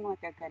in, seeing what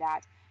they're good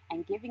at,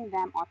 and giving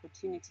them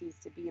opportunities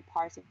to be a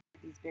part of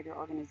these bigger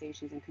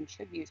organizations and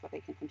contribute what they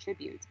can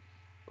contribute.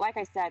 Like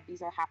I said,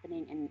 these are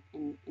happening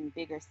in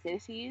bigger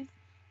cities,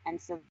 and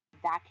so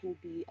that can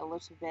be a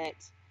little bit,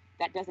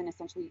 that doesn't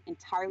essentially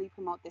entirely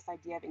promote this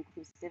idea of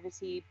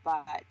inclusivity,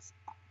 but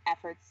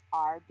efforts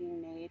are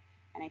being made,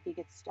 and I think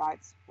it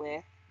starts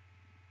with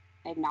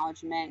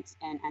acknowledgement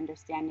and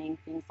understanding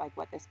things like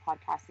what this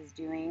podcast is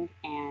doing,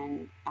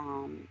 and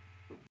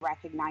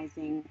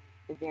recognizing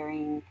the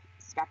varying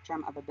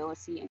spectrum of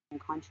ability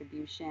and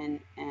contribution,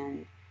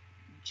 and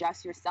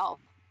just yourself,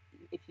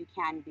 if you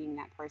can, being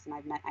that person.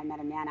 I met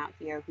a man out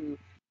here who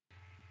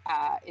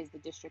is the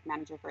district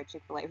manager for a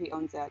Chick-fil-A. He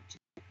owns a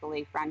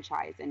Chick-fil-A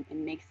franchise and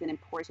makes an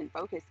important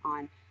focus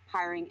on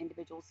hiring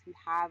individuals who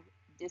have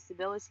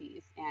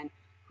disabilities, and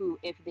who,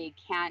 if they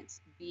can't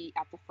be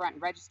at the front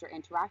register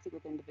interacting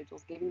with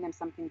individuals, giving them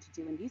something to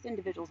do. And these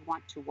individuals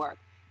want to work.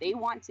 They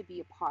want to be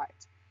a part.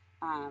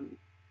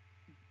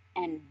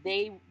 And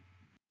they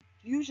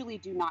usually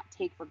do not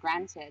take for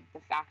granted the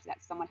fact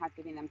that someone has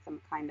given them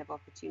some kind of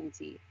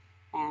opportunity,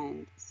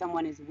 and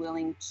someone is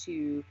willing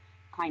to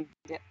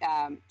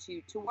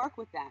to work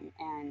with them.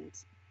 And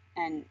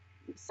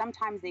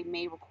sometimes they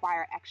may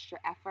require extra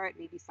effort,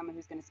 maybe someone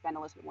who's going to spend a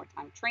little bit more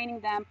time training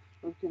them,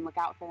 who can look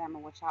out for them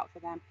or watch out for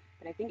them.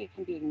 But I think it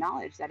can be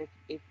acknowledged that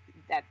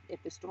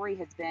if the story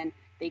has been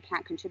they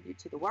can't contribute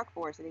to the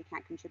workforce, or they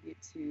can't contribute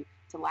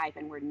to life,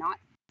 and we're not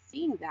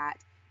seeing that,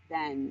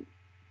 then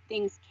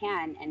things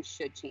can and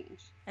should change.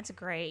 That's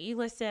great. You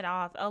listed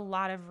off a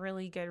lot of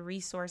really good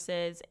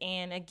resources.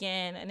 And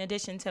again, in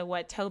addition to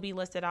what Toby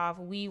listed off,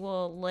 we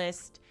will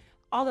list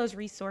all those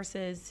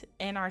resources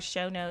in our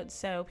show notes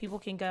so people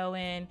can go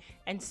in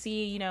and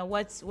see, you know,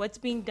 what's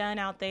being done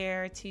out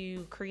there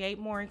to create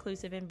more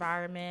inclusive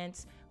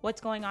environments,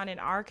 what's going on in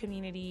our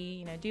community.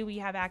 You know, do we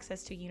have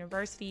access to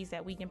universities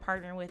that we can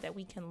partner with, that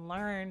we can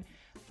learn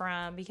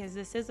from? Because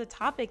this is a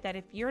topic that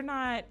if you're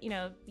not, you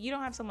know, you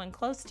don't have someone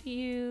close to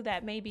you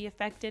that may be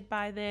affected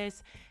by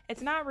this,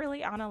 it's not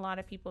really on a lot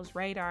of people's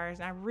radars.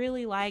 And I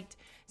really liked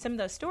some of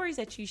those stories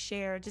that you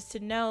shared, just to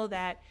know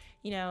that,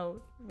 you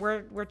know,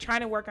 we're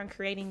trying to work on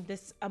creating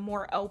a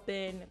more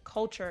open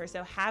culture.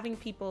 So having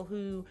people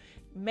who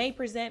may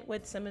present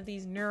with some of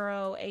these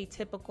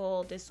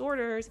neuroatypical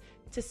disorders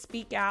to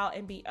speak out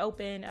and be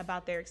open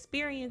about their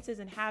experiences,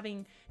 and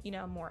having, you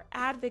know, more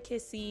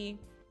advocacy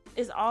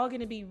is all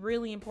going to be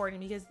really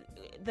important, because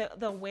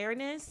the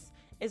awareness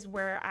is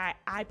where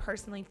I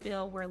personally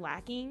feel we're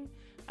lacking.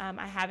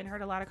 I haven't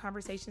heard a lot of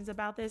conversations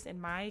about this in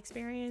my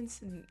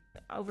experience. And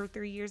over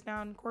 3 years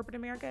now in corporate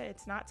America,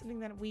 it's not something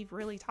that we've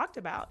really talked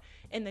about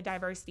in the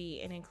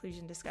diversity and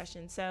inclusion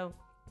discussion. So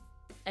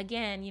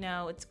again, you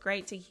know, it's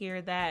great to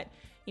hear that,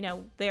 you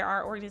know, there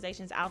are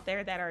organizations out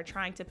there that are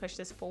trying to push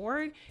this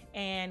forward,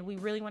 and we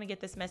really want to get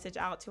this message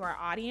out to our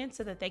audience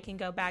so that they can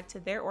go back to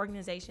their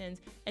organizations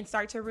and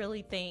start to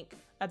really think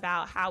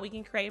about how we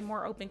can create a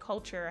more open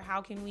culture,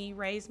 how can we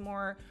raise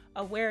more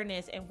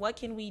awareness, and what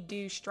can we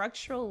do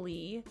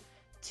structurally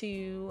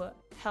to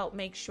help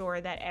make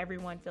sure that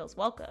everyone feels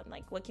welcome.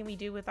 Like, what can we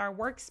do with our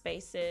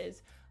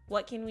workspaces?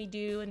 What can we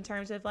do in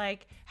terms of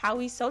like how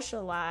we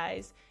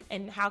socialize,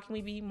 and how can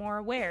we be more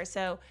aware?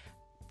 So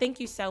thank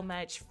you so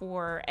much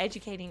for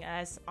educating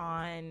us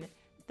on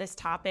this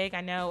topic.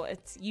 I know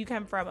you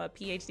come from a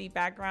PhD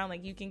background,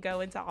 like you can go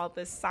into all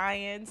the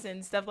science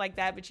and stuff like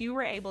that, but you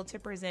were able to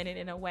present it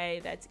in a way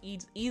that's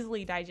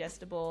easily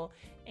digestible,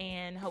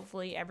 and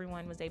hopefully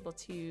everyone was able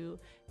to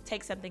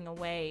take something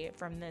away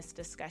from this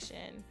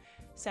discussion.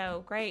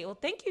 So great. Well,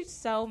 thank you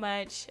so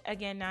much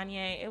again,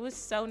 Nanye. It was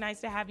so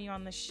nice to have you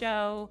on the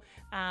show.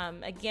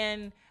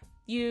 Again,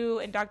 you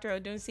and Dr.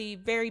 Odunsi,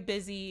 very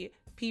busy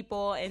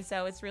people, and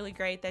so it's really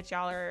great that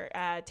y'all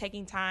are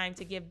taking time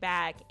to give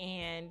back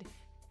and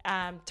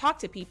talk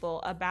to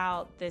people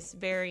about this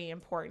very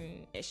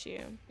important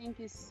issue. Thank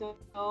you so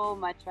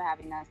much for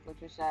having us,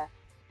 Latricia.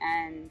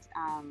 And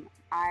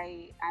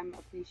I'm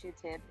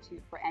appreciative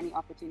for any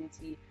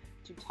opportunity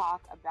to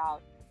talk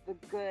about the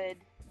good,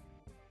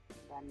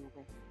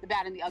 the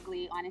bad and the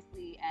ugly,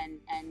 honestly,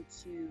 and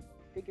to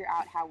figure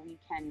out how we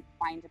can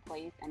find a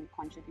place and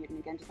contribute. And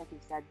again, just like you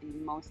said, the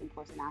most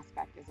important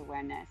aspect is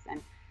awareness.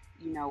 And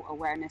you know,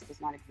 awareness does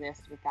not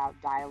exist without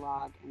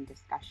dialogue and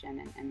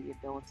discussion, and the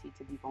ability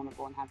to be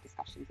vulnerable and have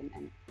discussions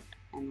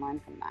and learn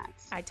from that.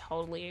 I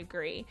totally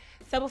agree.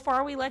 So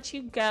before we let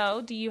you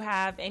go, do you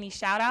have any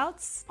shout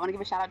outs? I want to give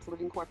a shout out to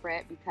Living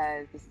Corporate,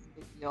 because this is a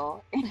big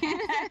deal.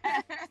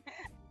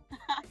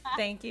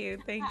 Thank you.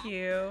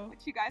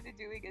 What you guys are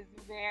doing is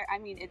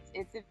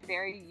it's a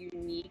very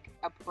unique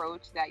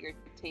approach that you're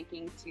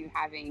taking to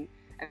having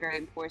a very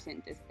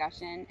important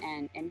discussion,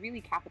 and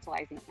really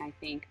capitalizing, I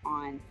think,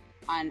 on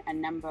a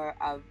number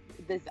of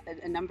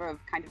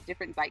kind of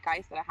different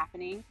zeitgeists that are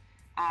happening.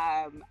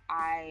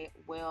 I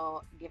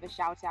will give a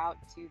shout out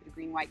to the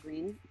Green, White,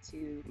 Green,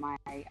 to my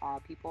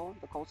people,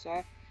 the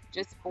culture,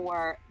 just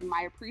for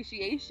my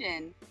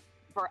appreciation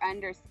for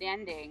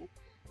understanding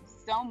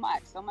so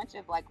much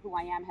of like who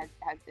I am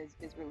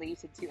is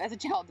related to, as a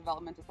child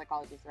developmental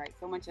psychologist, right?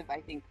 So much of,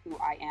 I think, who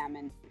I am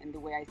and the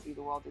way I see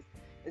the world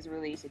is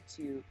related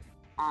to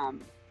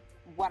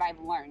what I've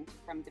learned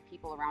from the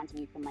people around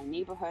me, from my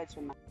neighborhoods,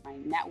 from my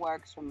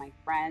networks, from my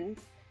friends,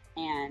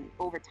 and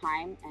over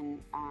time. And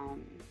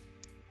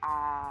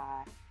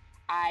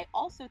I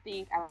also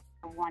think I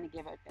want to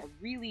give a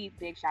really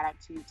big shout out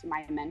to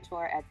my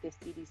mentor at the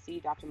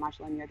CDC, Dr.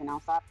 Marshall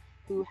Yergan-Alsop,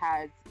 who's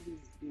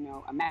you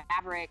know, a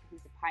maverick,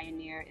 who's a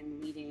pioneer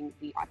in leading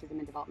the Autism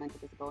and Developmental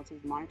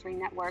Disabilities Monitoring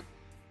Network,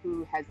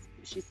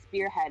 she's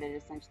spearheaded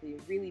essentially a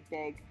really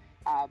big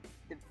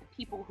the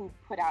people who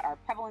put out our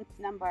prevalence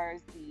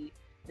numbers, the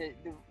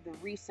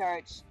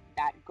research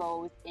that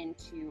goes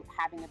into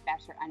having a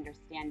better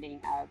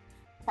understanding of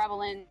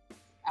prevalence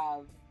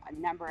of a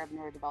number of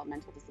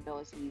neurodevelopmental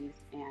disabilities.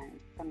 And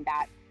from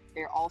that,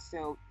 they're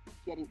also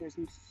there's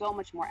so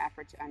much more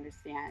effort to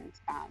understand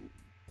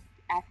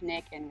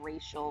ethnic and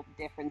racial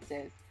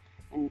differences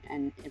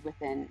and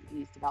within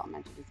these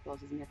developmental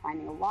disabilities. And they're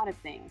finding a lot of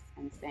things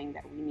and saying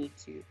that we need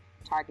to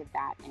target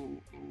that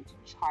and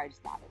charge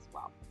that as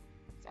well.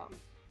 So,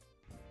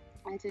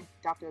 and to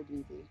Dr.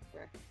 Odunsi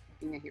for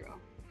being a hero.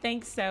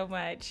 Thanks so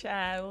much.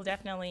 We'll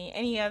definitely,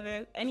 any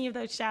of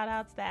those shout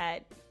outs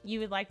that you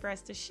would like for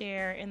us to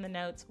share in the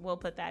notes, we'll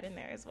put that in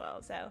there as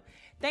well. So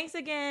thanks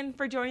again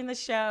for joining the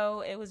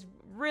show. It was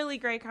really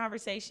great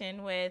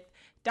conversation with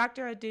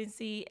Dr.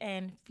 Odunsi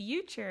and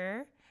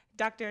future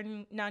Dr.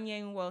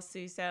 Nanye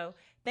Nwosu. So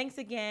thanks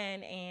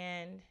again,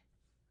 and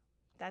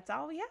that's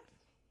all we have.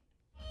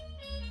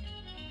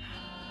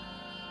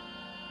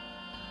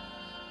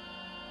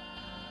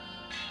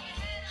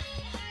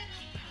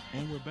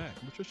 And we're back.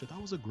 Latricia,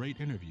 that was a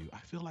great interview. I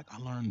feel like I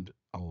learned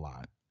a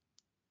lot.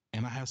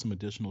 And I have some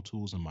additional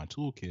tools in my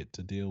toolkit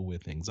to deal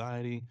with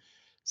anxiety,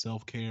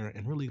 self-care,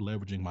 and really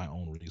leveraging my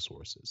own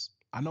resources.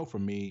 I know for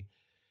me,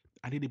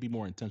 I need to be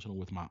more intentional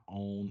with my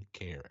own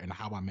care and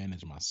how I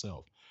manage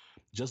myself.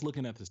 Just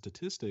looking at the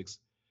statistics,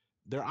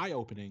 they're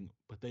eye-opening,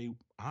 but they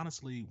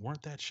honestly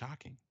weren't that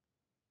shocking.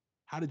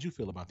 How did you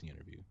feel about the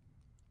interview?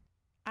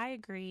 I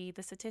agree.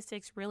 The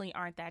statistics really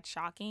aren't that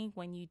shocking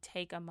when you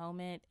take a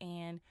moment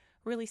and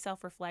really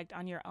self-reflect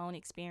on your own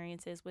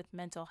experiences with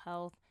mental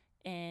health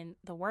in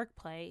the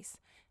workplace.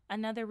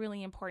 Another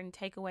really important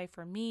takeaway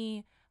for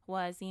me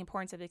was the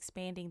importance of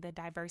expanding the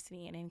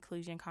diversity and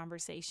inclusion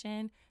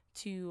conversation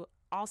to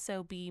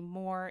also be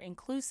more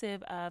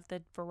inclusive of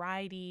the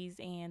varieties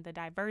and the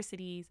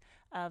diversities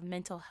of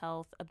mental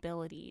health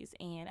abilities,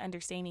 and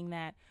understanding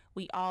that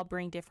we all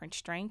bring different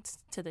strengths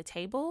to the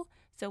table.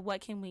 So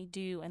what can we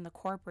do in the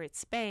corporate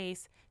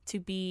space to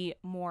be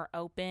more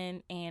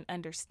open and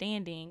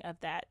understanding of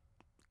that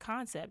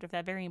concept, of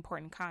that very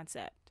important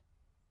concept?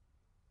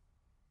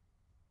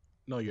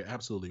 No, you're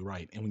absolutely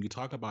right. And when you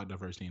talk about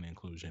diversity and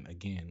inclusion,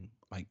 again,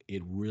 like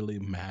it really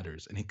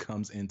matters and it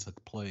comes into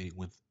play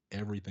with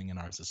everything in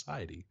our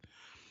society.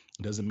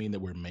 It doesn't mean that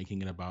we're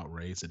making it about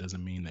race. It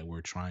doesn't mean that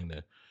we're trying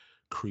to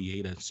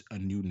create a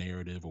new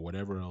narrative or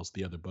whatever else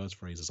the other buzz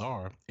phrases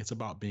are. It's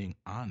about being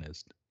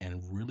honest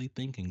and really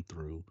thinking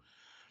through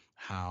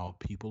how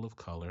people of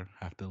color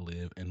have to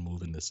live and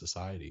move in this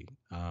society.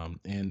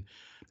 And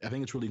I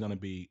think it's really going to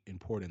be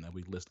important that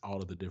we list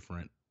all of the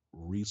different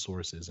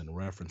resources and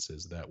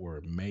references that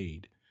were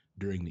made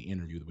during the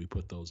interview, that we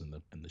put those in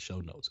the show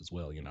notes as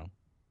well, you know.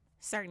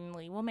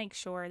 Certainly. We'll make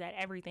sure that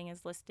everything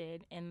is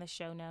listed in the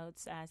show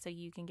notes so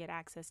you can get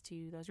access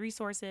to those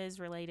resources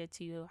related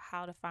to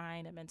how to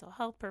find a mental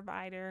health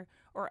provider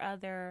or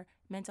other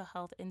mental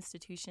health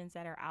institutions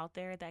that are out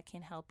there that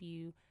can help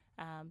you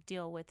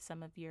deal with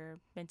some of your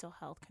mental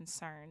health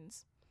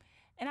concerns.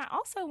 And I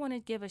also want to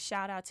give a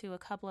shout out to a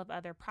couple of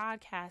other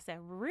podcasts that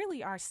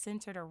really are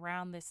centered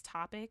around this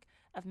topic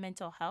of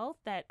mental health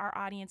that our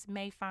audience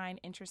may find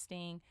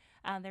interesting.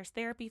 There's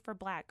Therapy for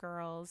Black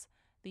Girls,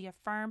 the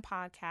Affirm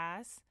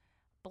podcast,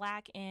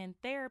 Black in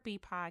Therapy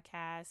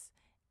podcast,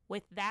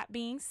 With That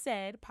Being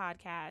Said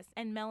podcast,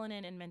 and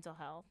Melanin and Mental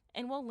Health.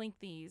 And we'll link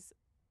these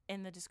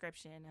in the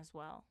description as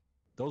well.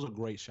 Those are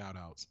great shout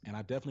outs. And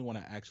I definitely want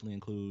to actually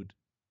include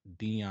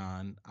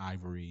Dion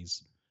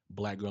Ivory's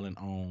Black Girl in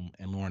Om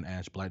and Lauren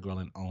Ash Black Girl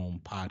in Om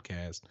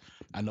podcast.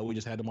 I know we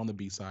just had them on the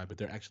B-side, but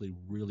they're actually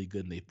really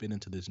good and they fit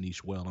into this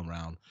niche well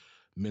around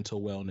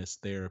mental wellness,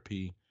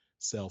 therapy,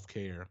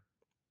 self-care.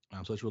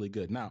 So it's really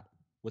good. Now,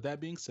 with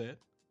that being said,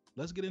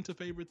 let's get into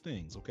favorite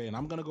things, okay? And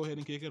I'm going to go ahead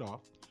and kick it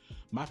off.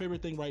 My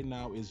favorite thing right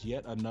now is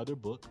yet another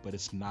book, but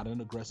it's not an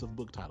aggressive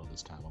book title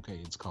this time, okay?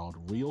 It's called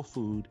Real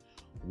Food,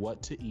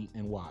 What to Eat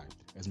and Why.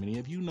 As many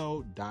of you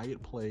know,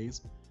 diet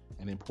plays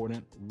an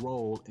important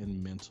role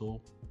in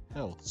mental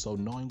health. So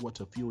knowing what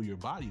to fuel your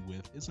body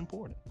with is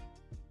important.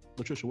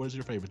 Latricia, what is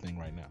your favorite thing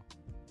right now?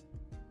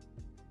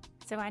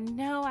 So I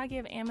know I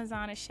give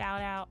Amazon a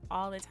shout out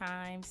all the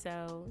time.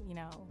 So, you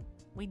know,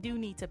 we do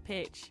need to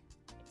pitch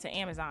to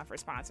Amazon for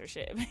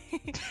sponsorship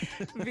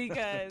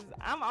because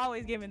I'm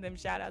always giving them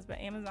shout outs, but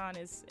Amazon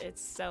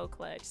it's so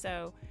clutch.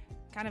 So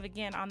kind of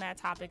again on that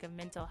topic of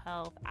mental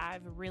health,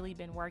 I've really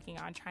been working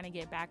on trying to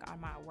get back on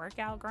my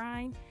workout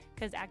grind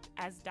because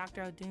as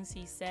Dr.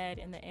 Odunsi said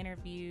in the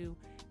interview,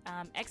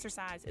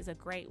 exercise is a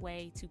great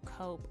way to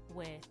cope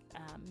with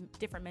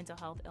different mental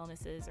health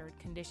illnesses or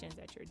conditions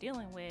that you're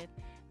dealing with.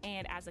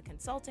 And as a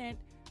consultant,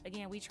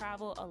 again, we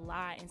travel a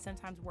lot and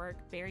sometimes work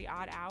very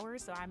odd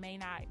hours, so I may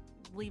not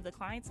leave the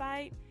client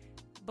site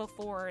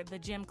before the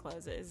gym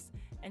closes.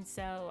 And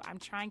so I'm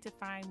trying to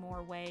find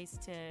more ways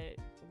to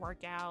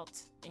work out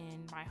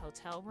in my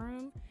hotel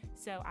room.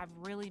 So I've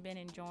really been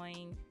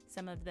enjoying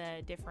some of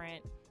the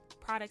different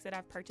products that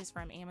I've purchased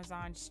from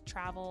Amazon's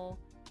travel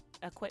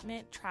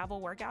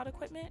workout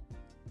equipment.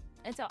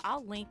 And so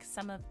I'll link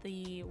some of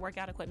the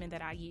workout equipment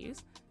that I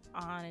use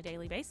on a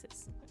daily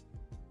basis.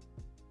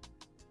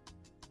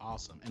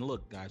 Awesome. And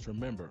look, guys,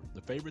 remember, the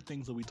favorite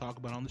things that we talk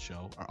about on the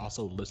show are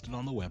also listed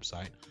on the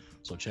website.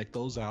 So check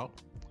those out.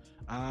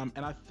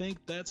 And I think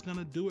that's going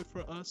to do it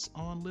for us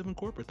on Living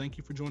Corporate. Thank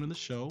you for joining the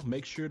show.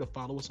 Make sure to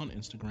follow us on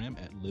Instagram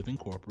at Living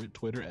Corporate,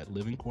 Twitter at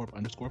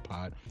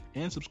livingcorp_pod,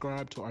 and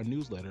subscribe to our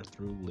newsletter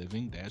through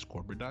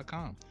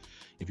living-corporate.com.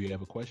 If you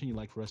have a question you'd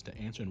like for us to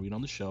answer and read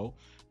on the show,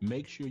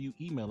 make sure you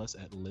email us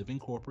at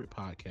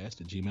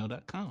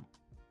livingcorporatepodcast@gmail.com.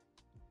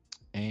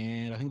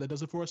 And I think that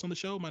does it for us on the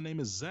show. My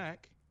name is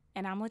Zach.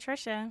 And I'm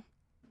Latricia.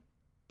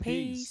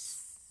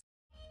 Peace.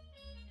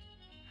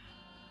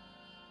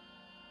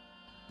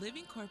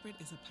 Living Corporate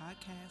is a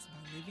podcast by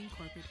Living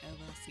Corporate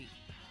LLC.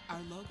 Our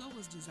logo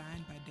was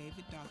designed by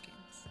David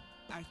Dawkins.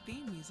 Our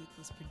theme music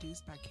was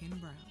produced by Ken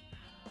Brown.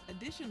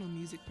 Additional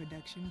music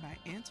production by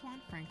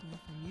Antoine Franklin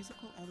from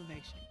Musical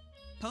Elevation.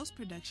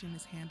 Post-production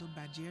is handled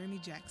by Jeremy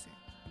Jackson.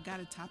 Got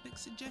a topic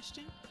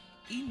suggestion?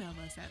 Email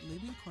us at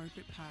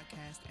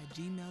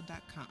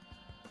livingcorporatepodcast@gmail.com.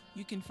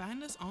 You can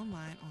find us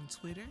online on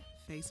Twitter,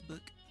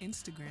 Facebook,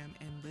 Instagram,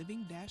 and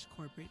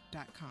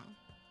living-corporate.com.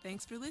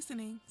 Thanks for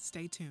listening.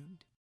 Stay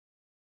tuned.